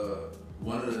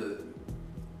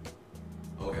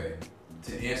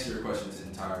 To answer your question in its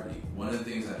entirety, one of the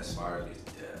things that inspires me is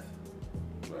death.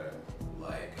 Right.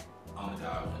 Like, I'm gonna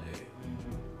die one day.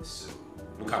 So,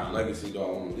 what kind of legacy do I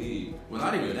want to leave? Well,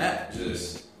 not even that.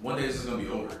 Just one day this is gonna be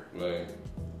over. Right.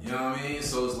 You know what I mean?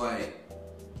 So it's like,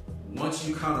 once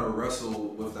you kind of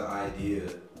wrestle with the idea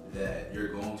that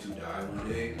you're going to die one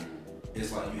day,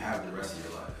 it's like you have the rest of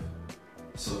your life.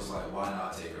 So it's like, why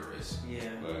not take a risk? Yeah.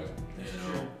 Right. You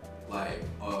know? Like,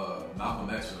 Malcolm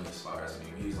X really inspires me.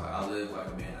 He's like, I live like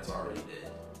a man that's already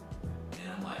dead.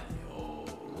 And I'm like, yo,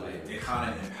 like, it kind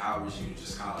of empowers you to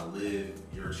just kind of live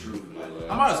your truth.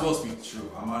 Like, I might as well speak the truth.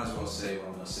 I might as well say what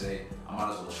I'm going to say. I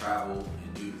might as well travel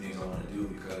and do the things I want to do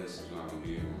because it's not going to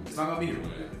be here. It's not going to be here.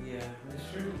 Yeah, that's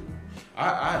true.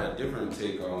 I had a different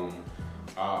take on,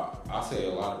 I say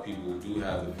a lot of people do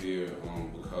have the fear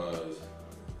because,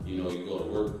 you go to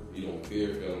work, you don't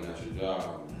fear failing at your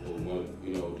job. doing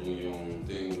your own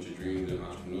thing with your dreams and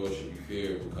entrepreneurship, you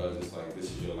fear because it's like this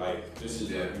is your life. This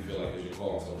is like you feel like it's your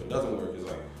call. So if it doesn't work, it's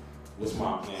like, what's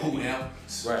my plan? Who am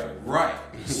I? Right.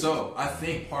 So I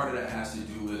think part of that has to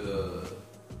do with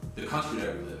the country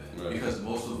that we live in. Right. Because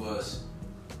most of us,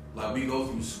 like, we go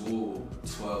through school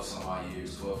 12 some odd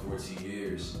years, 12, 14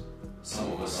 years.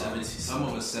 Some of us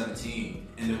 17,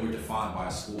 and then we're defined by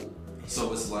school.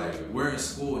 So it's like we're in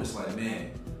school and it's like,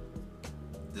 man,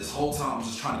 this whole time I'm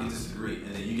just trying to get this degree,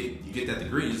 and then you get that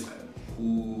degree and it's like,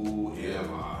 who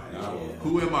am I?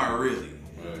 Who am I really?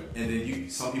 Right. And then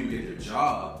some people get their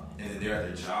job and then they're at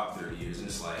their job 30 years, and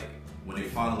it's like when they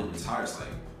finally retire, it's like,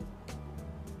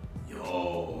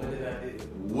 yo,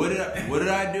 what did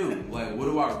I do? Like, what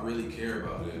do I really care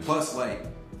about? Yeah. Plus, like,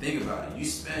 think about it. You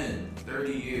spend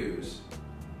 30 years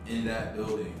in that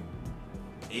building,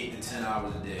 8 to 10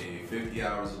 hours a day, 50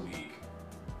 hours a week.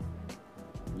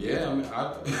 Yeah, I mean, I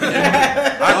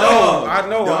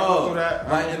know. I that.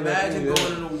 Like,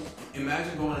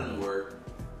 imagine going into work,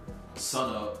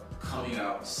 sun up, coming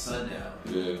out, sundown.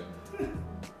 Yeah.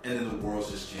 And then the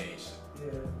world's just changed.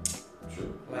 Yeah.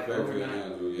 True. Like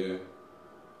yeah.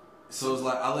 So it's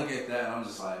like, I look at that and I'm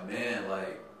just like, man,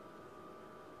 like,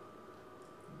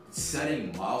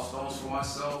 setting milestones for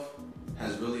myself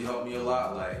has really helped me a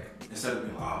lot. Like, instead of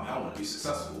being like, oh man, I want to be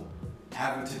successful,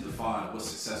 having to define what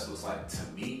success looks like to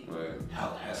me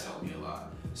has helped me a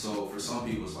lot. So for some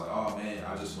people, it's like, oh man,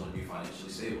 I just want to be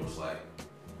financially stable. It's like,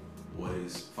 what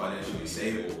is financially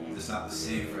stable? It's not the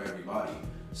same for everybody.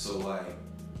 So like,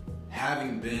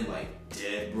 having been like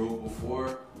dead broke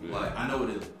before, like I know what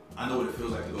it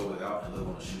feels like to go without and live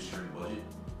on a shoestring budget,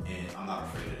 and I'm not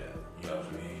afraid of that. You know what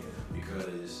I mean?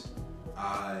 Because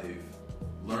I've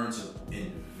learned to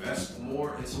invest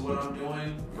more into what I'm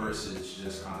doing versus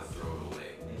just kind of throw it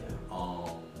away.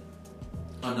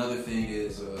 Yeah. Another thing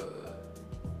is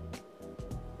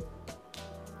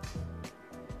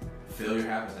failure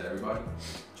happens to everybody.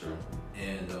 True.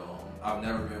 And I've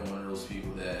never been one of those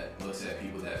people that looks at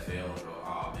people that fail and go,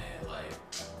 oh man, like,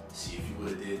 see, if you would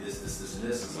have did this, and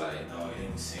this. It's like, no, it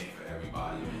ain't the same for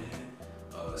everybody,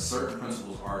 man. Certain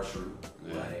principles are true.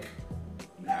 Yeah. Like,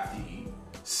 you have to eat.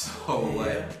 So,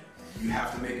 like, you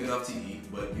have to make enough to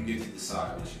eat, but you get to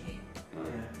decide what you eat.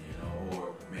 You know,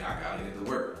 or, man, I gotta get to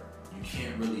work. You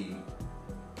can't really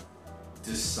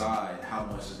decide how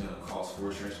much it's gonna cost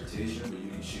for transportation, but you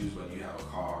can choose whether you have a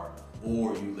car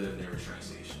or you live near a train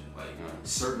station. Like,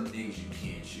 certain things you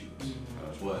can choose.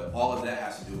 But all of that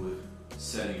has to do with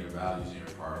setting your values and your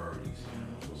priorities.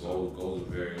 So goals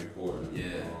are very important. Yeah.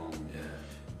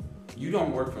 You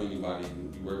don't work for anybody.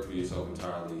 You work for yourself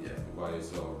entirely. Yeah. By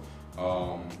yourself.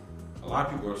 A lot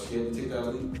of people are scared to take that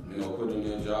leap. Put in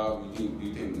their job.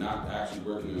 You think not actually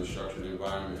working in a structured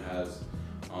environment has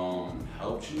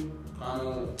helped you kind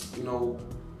of,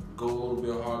 go a little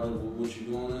bit harder with what you're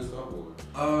doing and stuff?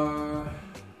 Or?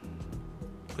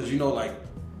 Because like,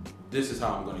 this is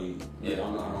how I'm gonna eat. Like, I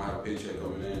don't have a paycheck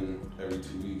coming in every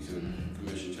 2 weeks and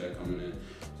commission check coming in.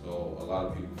 So a lot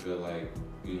of people feel like,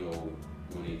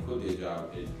 when they quit their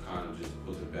job, it kind of just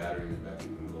puts a battery in the back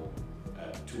and you can go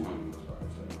at 200 miles per hour,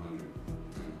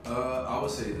 700. I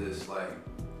would say this, like,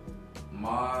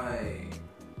 my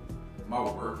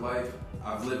work life,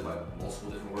 I've lived like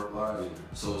multiple different work lives.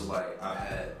 So it's like, I've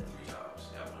had 3 jobs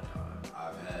at one time.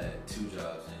 I've had 2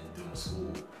 jobs in doing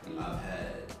school. I've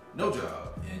had no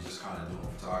job and just kind of doing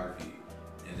photography.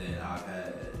 And then I've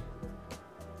had,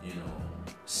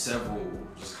 several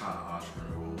just kind of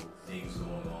entrepreneurial things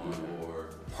going on, or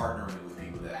partnering with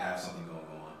people that have something going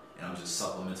on, and I'm just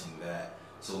supplementing that.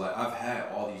 So like, I've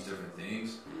had all these different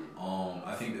things.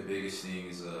 I think the biggest thing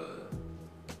is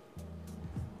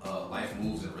life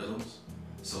moves in rhythms.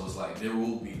 So it's like, there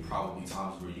will be probably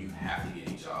times where you have to get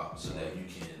a job so that you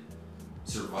can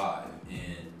survive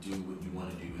and do what you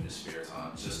want to do in the spare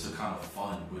time, just to kind of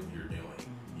fund what you're doing.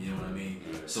 You know what I mean?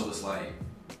 So it's like,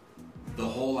 the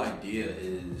whole idea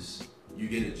is you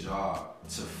get a job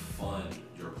to fund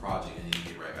your project and then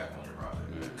you get right back on your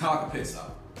project. Kind of like a pit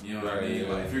stop. You know what I mean?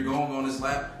 Like, if you're going on this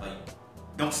lap, like,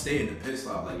 don't stay in the pit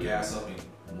stop. Like, gas up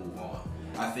and move on.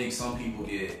 I think some people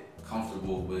get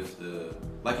comfortable with the,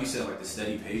 like you said, like the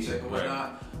steady paycheck and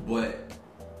whatnot. But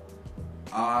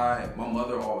my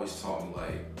mother always taught me,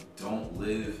 like, don't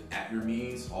live at your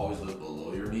means, always live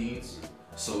below your means.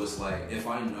 So it's like, if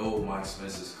I know my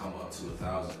expenses come up to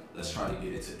 1,000, let's try to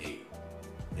get it to 8.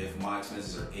 If my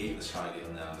expenses are 8, let's try to get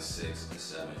them down to 6 and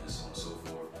 7 and so on and so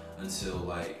forth, until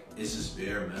like it's just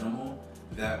bare minimum.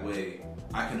 That way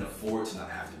I can afford to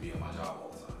not have to be on my job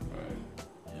all the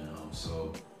time.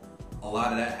 So a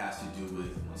lot of that has to do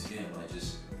with, once again, like,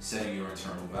 just setting your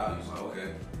internal values. Like,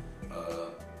 okay,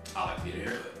 I like to get a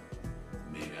haircut.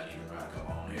 Maybe I need to learn how to cut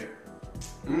my own hair.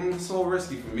 It's so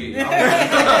risky for me.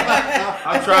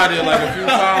 I've tried it like a few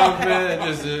times, man. It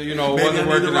just wasn't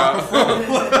working out.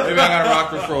 Maybe I gotta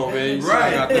rock the fro, man. You see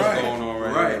I got this going on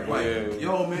right. Like,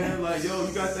 yo, man, like, yo,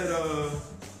 you got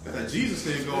that Jesus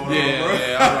thing going on, bro.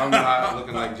 Yeah, I'm not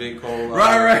looking like J. Cole.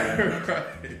 Right. I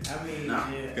mean, got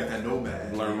that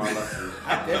nomad. Learn my lesson.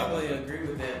 I definitely agree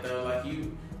with that, though. Like,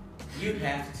 you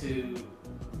have to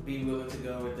be willing to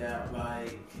go without,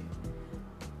 like,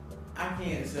 I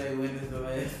can't say when is the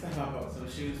last time I bought some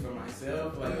shoes for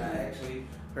myself. Like, I actually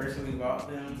personally bought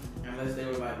them, unless they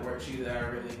were like work shoes that I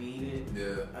really needed.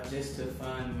 Yeah. Just to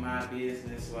fund my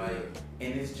business, like,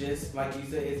 and it's just like you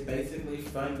said, it's basically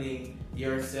funding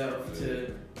yourself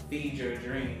to feed your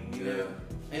dream. You know,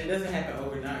 and it doesn't happen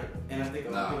overnight. And I think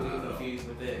a lot of people get confused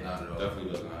with that. Not at all.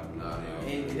 Definitely doesn't happen.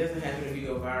 And it doesn't happen if you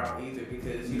go viral either,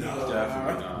 because you can go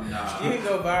definitely viral. not. You can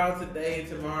go viral today, and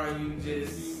tomorrow you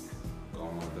just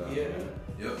going like that. yeah.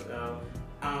 Yep. So,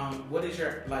 what is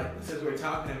your, like, since we're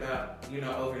talking about,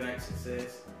 overnight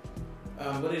success,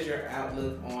 what is your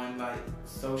outlook on, like,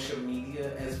 social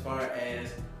media as far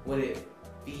as what it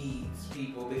feeds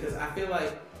people? Because I feel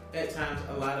like at times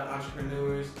a lot of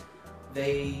entrepreneurs,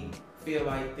 they feel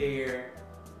like they're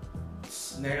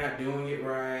not doing it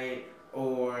right,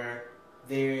 or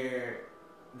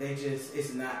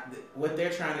it's not, what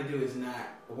they're trying to do is not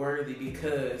worthy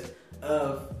because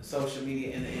of social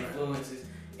media and the influences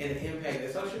and the impact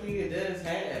that social media does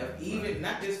have, even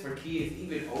not just for kids,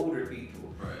 even older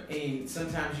people. Right. And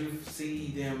sometimes you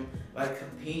see them like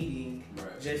competing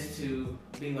just to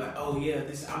be like, oh yeah,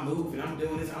 I'm moving, I'm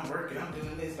doing this, I'm working, I'm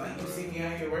doing this. Like, you see me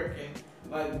out here working.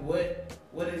 Like,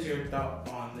 what is your thought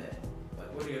on that?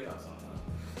 Like, what are your thoughts on that?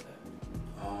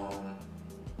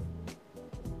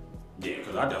 Yeah,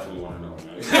 because I definitely want to know,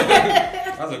 man.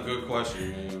 That's a good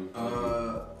question, man.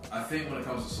 I think when it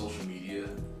comes to social media,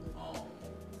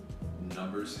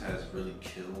 numbers has really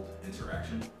killed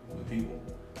interaction with people.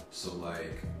 So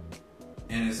like,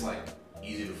 and it's like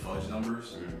easy to fudge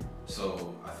numbers.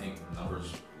 So I think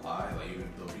numbers lie. Like, even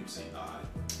though people say lie,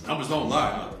 numbers don't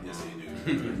lie. Yes, they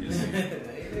do. Yes,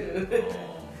 they do.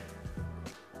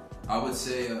 I would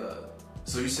say.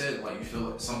 So you said, like, you feel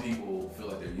like some people feel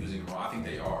like they're using it wrong. I think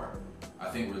they are. I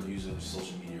think we're using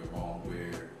social media wrong,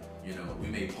 where we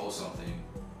may post something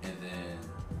and then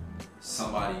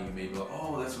somebody may be like,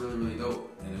 oh, that's really, really dope,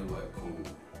 and they're like, cool.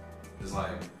 It's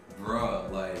like,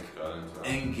 bruh, like,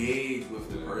 engage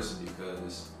with the person,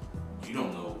 because you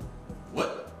don't know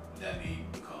what that may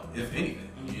become, if anything.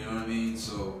 You know what I mean?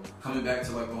 So coming back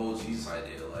to like the whole Jesus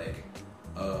idea, like,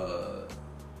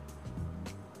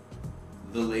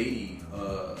 the lady,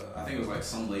 I think it was like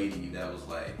some lady that was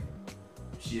like,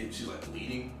 she was like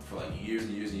bleeding for like years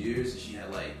and years and years, and she had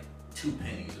like 2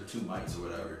 pennies or 2 mites or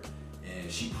whatever,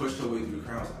 and she pushed her way through the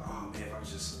crowd. I was like, oh man, if I could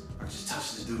just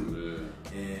touch this dude.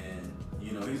 And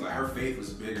he's like, her faith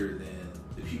was bigger than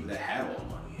the people that had all the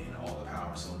money and all the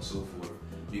power, so on and so forth.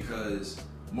 Because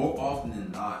more often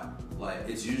than not, like,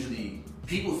 it's usually,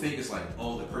 people think it's like,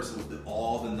 oh, the person with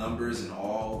all the numbers and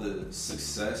all the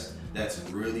success, that's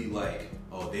really like,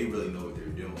 oh, they really know what they're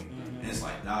doing. And it's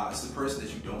like, nah, it's the person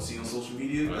that you don't see on social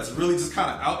media that's really just kind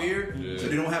of out here, so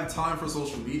they don't have time for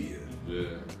social media.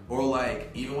 Or like,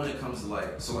 even when it comes to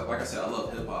like I said, I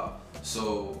love hip hop.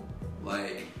 So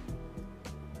like,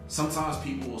 sometimes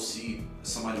people will see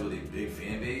somebody with a big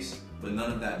fan base, but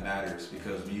none of that matters,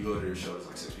 because when you go to their show, it's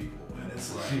like 6 people, and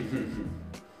it's like,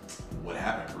 what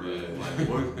happened, bro? Like,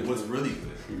 what's really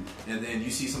good? And then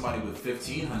you see somebody with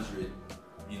 1,500,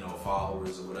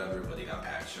 followers or whatever, but they got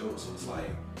packed shows. So it's like,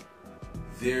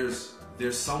 there's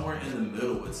somewhere in the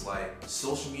middle. It's like,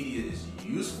 social media is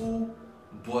useful,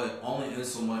 but only in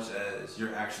so much as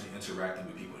you're actually interacting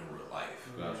with people in real life.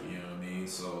 Gotcha. You know what I mean?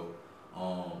 So,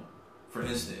 for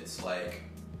instance, like,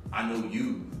 I know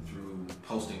you through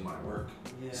posting my work.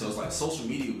 So it's like, social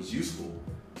media was useful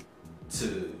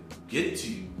to get it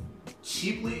to you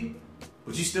cheaply,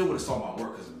 but you still would have saw my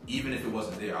work, because even if it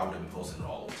wasn't there, I would have been posting it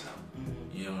all the time.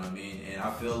 You know what I mean? And I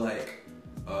feel like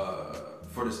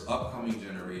for this upcoming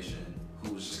generation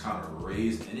who's just kind of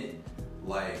raised in it,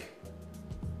 like,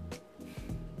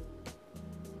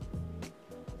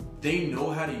 they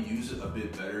know how to use it a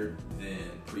bit better than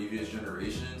previous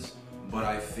generations. But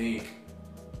I think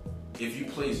if you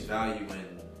place value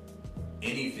in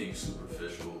anything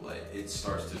superficial, like, it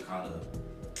starts to kind of,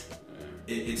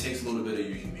 it takes a little bit of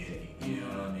your humanity, you know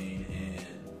what I mean? And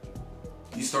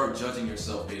you start judging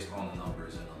yourself based on the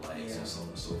numbers and the likes and so on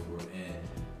and so forth. And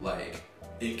like,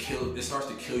 it starts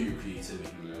to kill your creativity.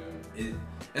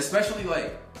 Especially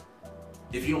like,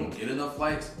 if you don't get enough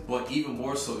likes, but even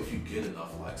more so if you get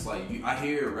enough likes. Like I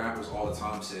hear rappers all the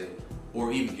time say,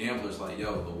 or even gamblers like,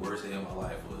 yo, the worst day of my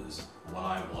life was when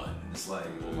I won. And it's like,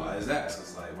 well, why is that? So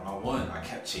it's like, when I won, I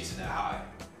kept chasing that high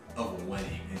of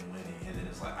winning, and then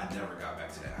it's like, I never got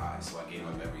back to that high, so I gave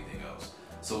up everything else.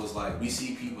 So it's like, we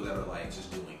see people that are like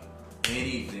just doing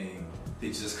anything, they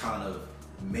just kind of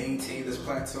maintain this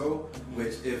plateau,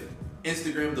 which if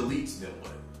Instagram deletes, then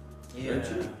what? Yeah,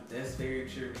 that's very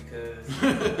true, because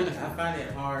I find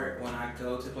it hard when I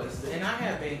go to places, and I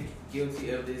have been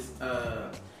guilty of this,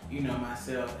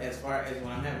 myself, as far as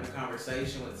when I'm having a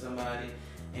conversation with somebody,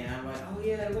 and I'm like, oh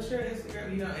yeah, what's your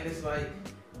Instagram, and it's like,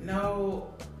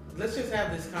 no, let's just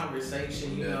have this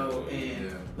conversation,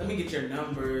 and let me get your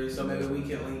number so maybe we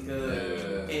can link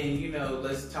up, and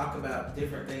let's talk about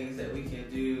different things that we can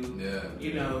do,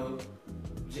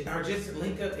 or just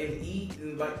link up and eat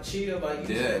and like chill, like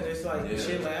you said, just like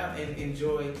chill out and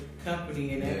enjoy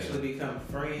company and actually become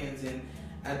friends. And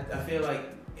I feel like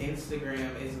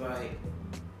Instagram is like,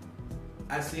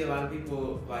 I see a lot of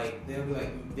people like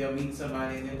they'll meet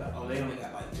somebody and they're like, oh, they only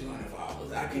got like 200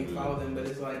 followers, I can't follow them, but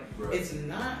it's like it's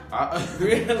not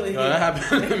really. No, that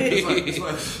happened to me.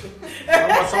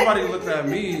 Somebody looked at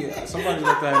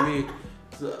me.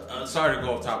 Sorry to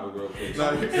go off topic real quick.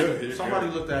 Somebody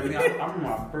looked at me. I remember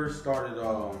I first started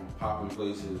popping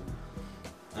places,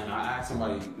 and I asked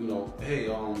somebody,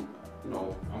 hey, I'm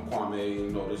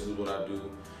Kwame. This is what I do.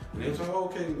 And they was like, oh,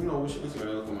 okay, what's your Instagram?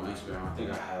 They looked at my Instagram. I think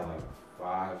I had like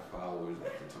 5 followers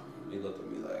at the time. They looked at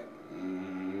me like,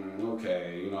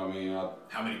 okay, you know what I mean?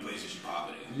 How many places you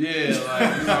popping in? Yeah,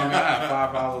 like, you know what I mean? I had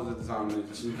 5 followers at the time,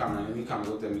 and he kind of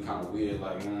looked at me kind of weird,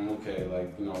 like, okay,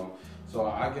 like, So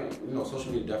I get,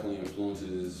 social media definitely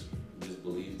influences this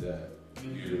belief that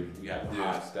you have a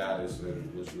high status,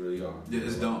 and which really are. Yeah,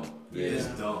 it's dumb. Yeah. It's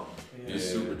dumb. Yeah. It's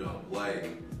super dumb. Like,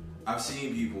 I've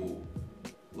seen people,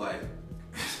 like,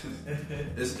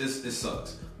 it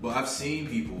sucks, but I've seen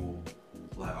people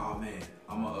like, oh man,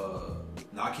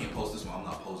 I can't post this one, I'm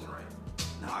not posing right.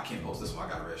 Nah, I can't post this one, I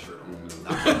got a red shirt on.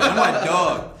 I'm like,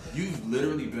 dog, you've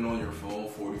literally been on your phone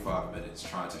 45 minutes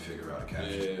trying to figure out a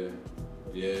caption.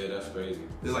 Yeah, that's crazy.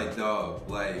 It's like, dog,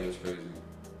 like, that's crazy.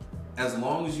 As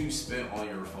long as you spent on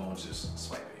your phone just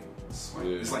swiping.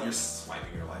 Yeah. It's like you're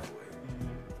swiping your life away.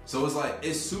 So it's like,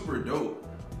 it's super dope,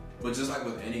 but just like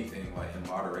with anything, like in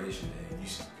moderation,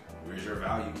 where's your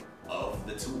value of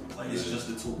the tool? Like, it's just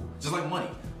a tool. Just like money.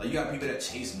 Like, you got people that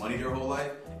chase money their whole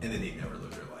life, and then they never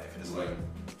live their life. And it's like,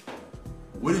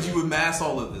 what did you amass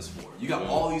all of this for? You got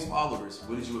all these followers.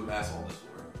 What did you amass all this for?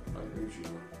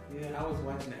 Yeah, I was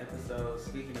watching the episode,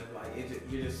 speaking of like,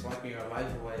 you're just swiping your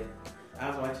life away. I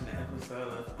was watching the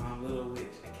episode of Little Witch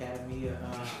Academia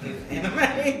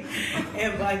anime,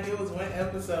 and like it was one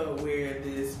episode where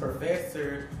this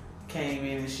professor came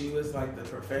in and she was like the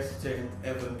professor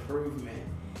of improvement,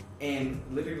 and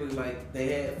literally like they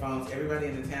had phones, everybody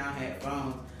in the town had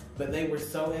phones, but they were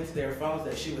so into their phones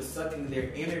that she was sucking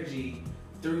their energy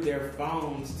through their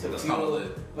phones to fuel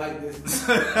like this.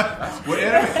 What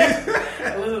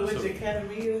anime? Little Witch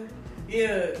Academia.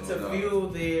 Yeah, to fuel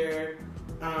their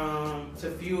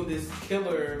to fuel this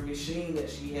killer machine that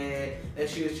she had that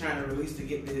she was trying to release to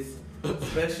get this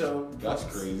special. That's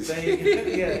crazy.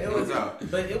 Thing. Yeah, it was.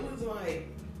 But it was like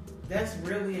that's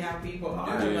really how people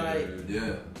are.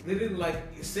 Literally, like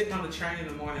sitting on the train in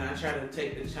the morning, I try to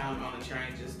take the time on the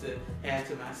train just to add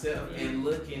to myself and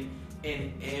looking.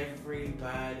 And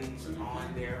everybody's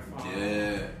on their phone.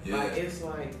 Like it's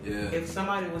like if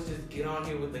somebody was just get on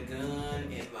here with a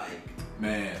gun and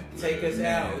like take us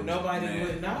out, nobody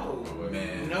would know.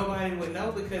 Nobody would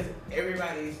know because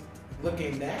everybody's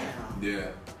looking down. Yeah.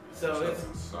 So it's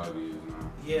society is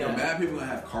now. Yeah. Mad people gonna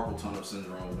have carpal tunnel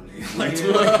syndrome when they like 2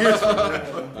 years from now.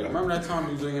 Like remember that time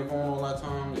you was on your phone all that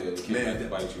time? Yeah, it came back to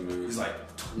bite you, man. It's like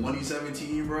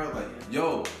 2017, bro. Like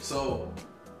yo, so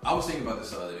I was thinking about this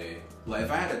the other day. Like,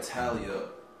 if I had to tally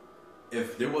up,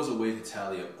 if there was a way to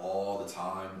tally up all the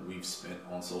time we've spent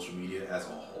on social media as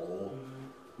a whole,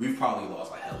 we've probably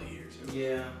lost like hella years.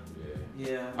 Yeah.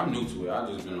 I'm new to it. I've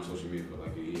just been on social media for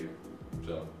like a year.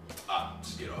 So,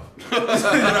 just get off. Get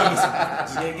back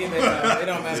off. It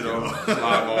don't matter. Live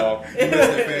off. It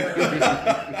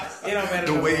don't matter.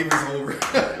 The wave is over.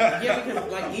 Yeah,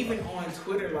 because like even on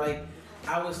Twitter, like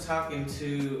I was talking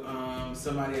to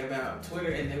somebody about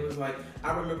Twitter, and they was like,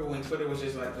 I remember when Twitter was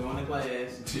just like going to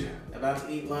class, about to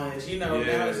eat lunch. Now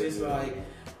it's just like,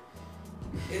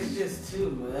 it's just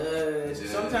too much.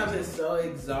 Sometimes it's so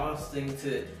exhausting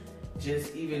to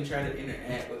just even try to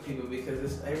interact with people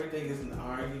because everything is an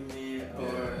argument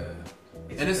or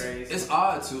it's crazy. It's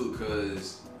odd too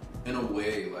because in a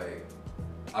way, like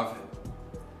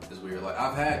where like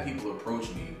I've had people approach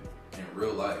me in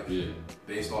real life Yeah.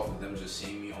 based off of them just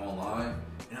seeing me online,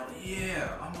 and I'm like,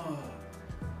 yeah, I'm a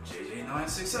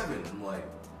JJ967. I'm like,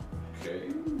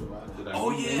 Okay.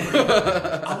 oh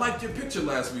yeah, I liked your picture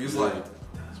last week. It's like,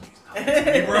 that means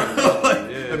nothing to me, bro. Like,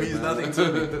 that means nothing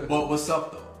to me. But what's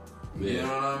up though? Yeah. You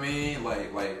know what I mean?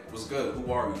 Like what's good?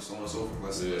 Who are you? So on and so forth.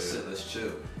 Let's sit, let's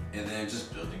chill, and then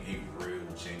just building a real,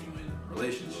 genuine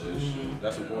relationship.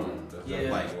 That's important. That's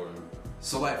like, important.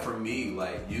 So like for me,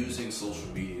 like using social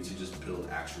media to just build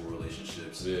actual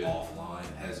relationships offline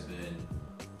has been,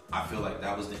 I feel like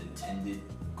that was the intended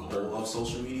goal of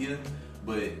social media,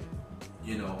 but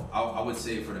you know, I would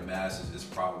say for the masses, it's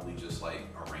probably just like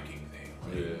a ranking thing.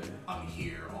 Like, I'm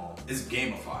here on, it's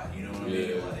gamified, you know what I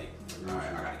mean? Like, all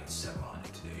right, I gotta get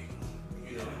 700 today.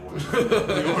 You know,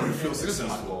 in order to feel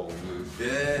successful.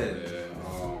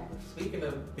 Speaking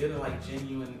of building like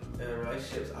genuine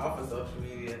relationships off of social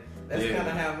media, that's kind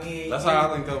of how me. That's how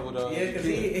I linked up with. Yeah, because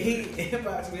he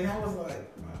inboxed me and I was like,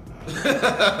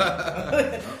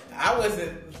 I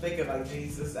wasn't thinking like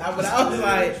Jesus, but I was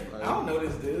like, I don't know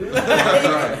this dude. But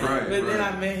then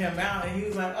I met him out and he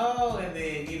was like, oh, and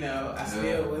then you know I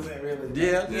still wasn't really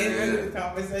into the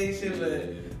conversation,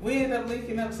 but we ended up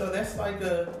linking up. So that's like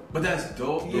a. But that's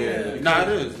dope. Yeah, nah, it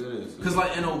is. Because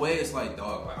like in a way, it's like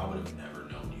dog. Like I would have never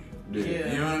known you.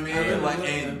 Yeah. You know what I mean? Like,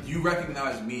 and you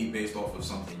recognized me based off of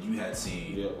something you had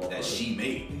seen that she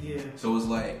made. Yeah. So it's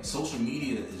like social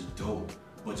media is dope,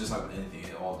 but just like with anything,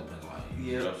 it all depends on you.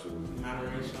 Yeah, absolutely.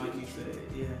 Moderation, like you said.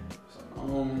 Yeah.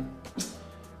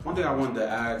 One thing I wanted to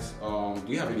ask, do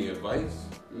you have any advice,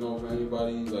 you know, for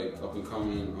anybody like up and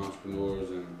coming entrepreneurs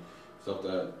and stuff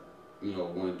that you know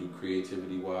want to do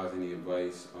creativity wise? Any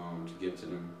advice to give to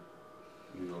them,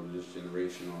 you know, to this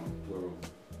generation or plural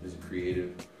is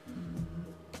creative?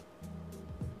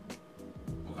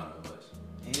 What kind of advice?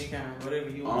 Any kind, whatever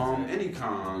you want. Any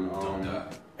kind. Don't die.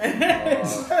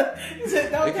 He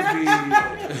said, don't it could be.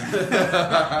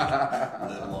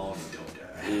 Live long and don't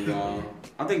die. And,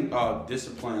 I think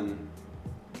discipline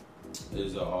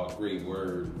is a great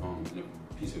word and a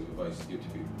piece of advice to give to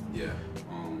people. Yeah.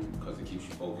 Because it keeps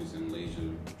you focused and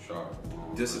laser sharp.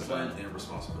 Discipline and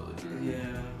responsibility.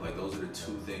 Yeah. Like those are the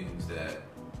two things that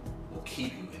will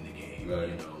keep you in the game. Right.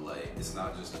 You know, like it's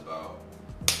not just about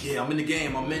I'm in the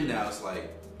game, I'm in now. It's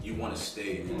like you want to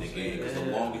stay in the game because the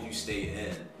longer you stay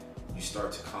in, you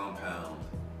start to compound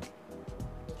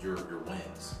your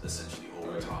wins essentially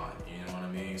over time. You know what I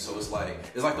mean? So it's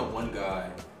like the one guy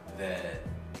that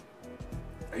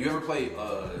you ever play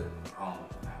I'm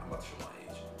about to show my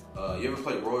age. You ever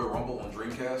play Royal Rumble on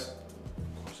Dreamcast?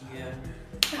 Yeah.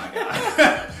 My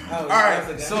God. All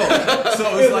right, so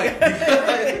it's like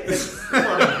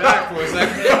back for a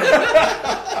second.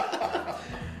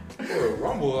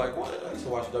 Rumble, like what? I used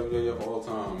to watch WWF all the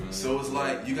time. Man. So it's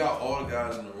like you got all the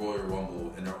guys in the Royal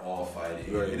Rumble and they're all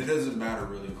fighting, and it doesn't matter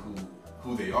really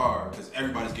who they are because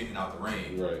everybody's getting out the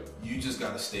ring. Right. You just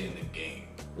got to stay in the game.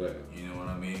 Right. You know what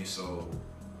I mean? So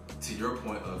to your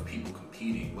point of people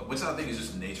competing, which I think is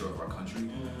just the nature of our country,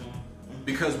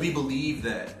 because we believe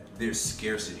that there's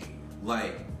scarcity.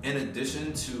 Like, in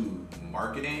addition to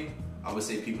marketing, I would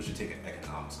say people should take an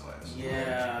economics class.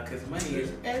 Yeah, because money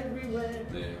is everywhere.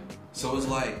 Yeah. So it's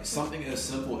like something as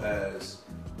simple as,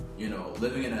 you know,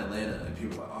 living in Atlanta and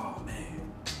people are like, oh man,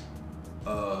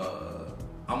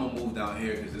 I'm gonna move down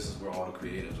here because this is where all the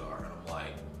creatives are. And I'm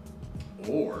like,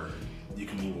 or you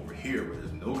can move over here where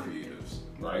there's no creatives.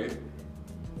 Right.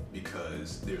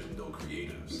 Because there's no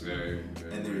creatives. Very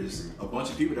and there's a bunch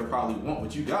of people that probably want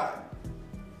what you got,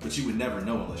 but you would never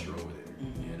know unless you're over there.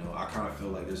 You know, I kind of feel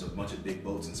like there's a bunch of big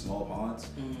boats in small ponds,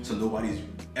 so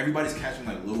everybody's catching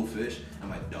like little fish. I'm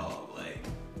like, dog, like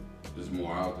there's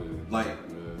more out there. Like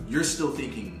you're still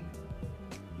thinking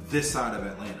this side of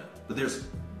Atlanta, but there's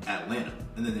Atlanta,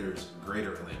 and then there's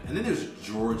Greater Atlanta, and then there's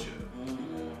Georgia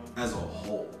as a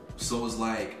whole. So it's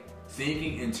like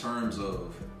thinking in terms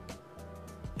of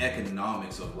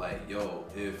economics of like, yo,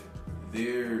 if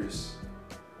there's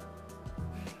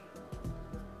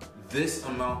this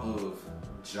amount of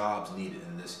jobs needed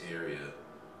in this area,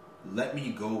 let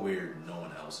me go where no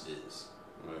one else is,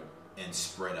 and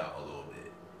spread out a little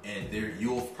bit. And there,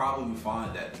 you'll probably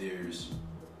find that there's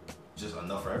just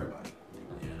enough for everybody,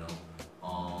 you know.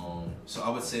 So I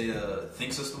would say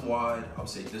think system wide. I would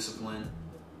say discipline,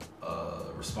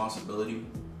 responsibility.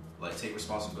 Like take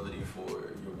responsibility for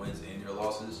your wins and your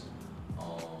losses.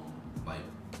 Like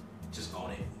just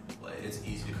own it. Like it's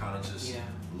easy to kind of just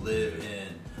live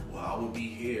in. Well, I would be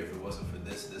here if it wasn't for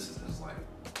this. This is it's like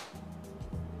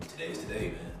today's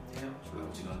today, man. Yeah. So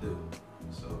what you gonna do?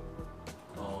 So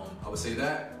I would say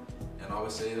that, and I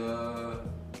would say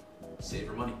save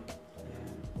your money.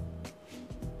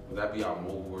 Would that be our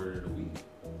Mogul word of the week?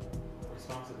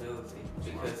 Responsibility.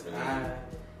 Because I've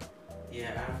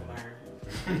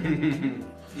learned.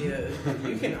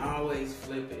 You can always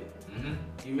flip it.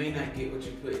 Mm-hmm. You may not get what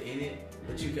you put in it,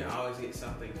 but you can always get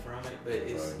something from it. But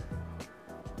it's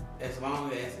as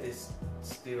long as it's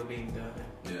still being done.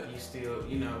 Yeah. You still,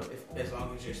 as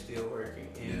long as you're still working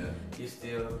and you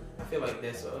still. I feel like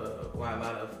that's why a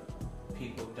lot of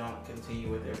people don't continue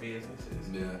with their businesses.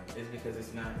 Yeah. Is because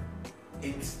it's not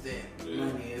instant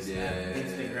money. It's not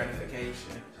instant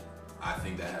gratification. I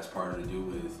think that has part to do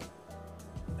with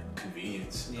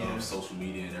convenience of social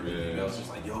media and everything else. It's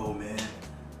like, yo, man,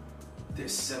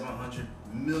 there's 700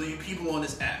 million people on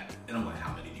this app, and I'm like,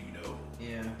 how many do you know?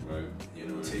 Yeah. Right.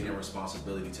 Taking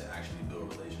responsibility to actually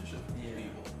build relationships with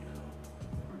people.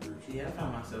 Yeah, I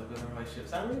found myself building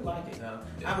relationships. I really like it though.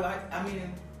 Yeah.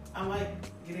 I like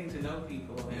getting to know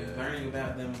people and learning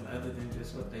about them other than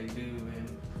just what they do and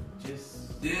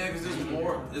just because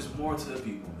there's more to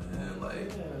people, man.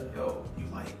 Like, yo, you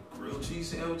like grilled cheese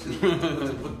sandwiches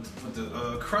with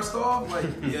the crust off? Like,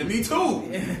 yeah, me too.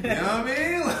 You know what I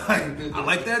mean? Like, I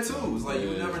like that too. It's like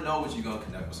you never know what you're gonna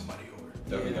connect with somebody over.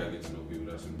 Definitely gotta get to know people.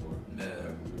 That's important.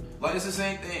 Yeah. Like, it's the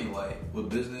same thing. Like with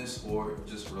business or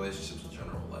just relationships in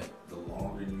general. Like, the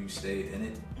longer you stay in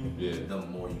it, the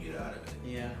more you get out of it.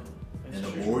 Yeah. And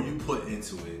the more you put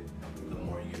into it, the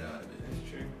more you get out of it. That's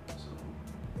true.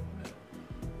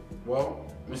 Well,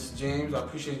 Mr. James, I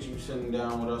appreciate you sitting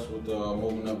down with us with the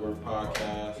Mogul Network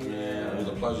podcast, man. It was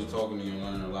a pleasure talking to you and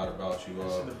learning a lot about you. I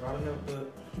should have brought it up,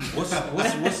 but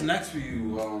what's next for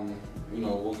you?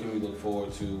 What can we look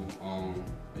forward to?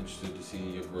 Interested to see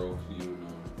your growth, you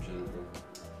and Jennifer.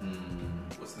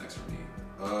 What's next for me?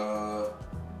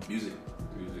 Music.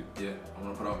 Yeah, I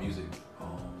want to put out music.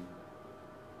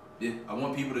 I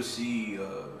want people to see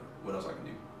what else I can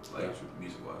do, like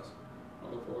music-wise. I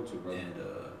look forward to it, brother. And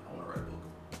I want to write a book.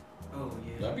 Oh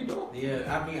yeah, that'd be dope. Yeah,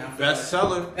 I mean,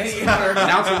 bestseller.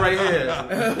 Announce it right here. I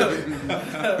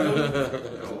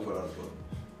will put out a book.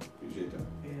 Appreciate that.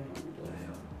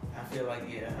 I feel like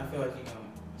you're gonna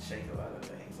shake a lot of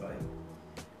things. Like,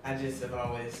 I just have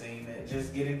always seen that.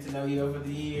 Just getting to know you over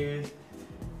the years.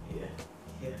 Yeah.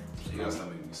 You guys not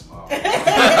making me smile. I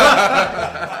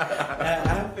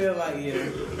feel like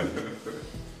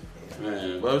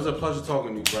Man, but it was a pleasure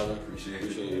talking to you, brother. Appreciate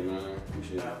it, man.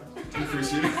 Appreciate it.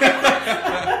 Appreciate it.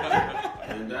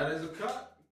 And that is a cut.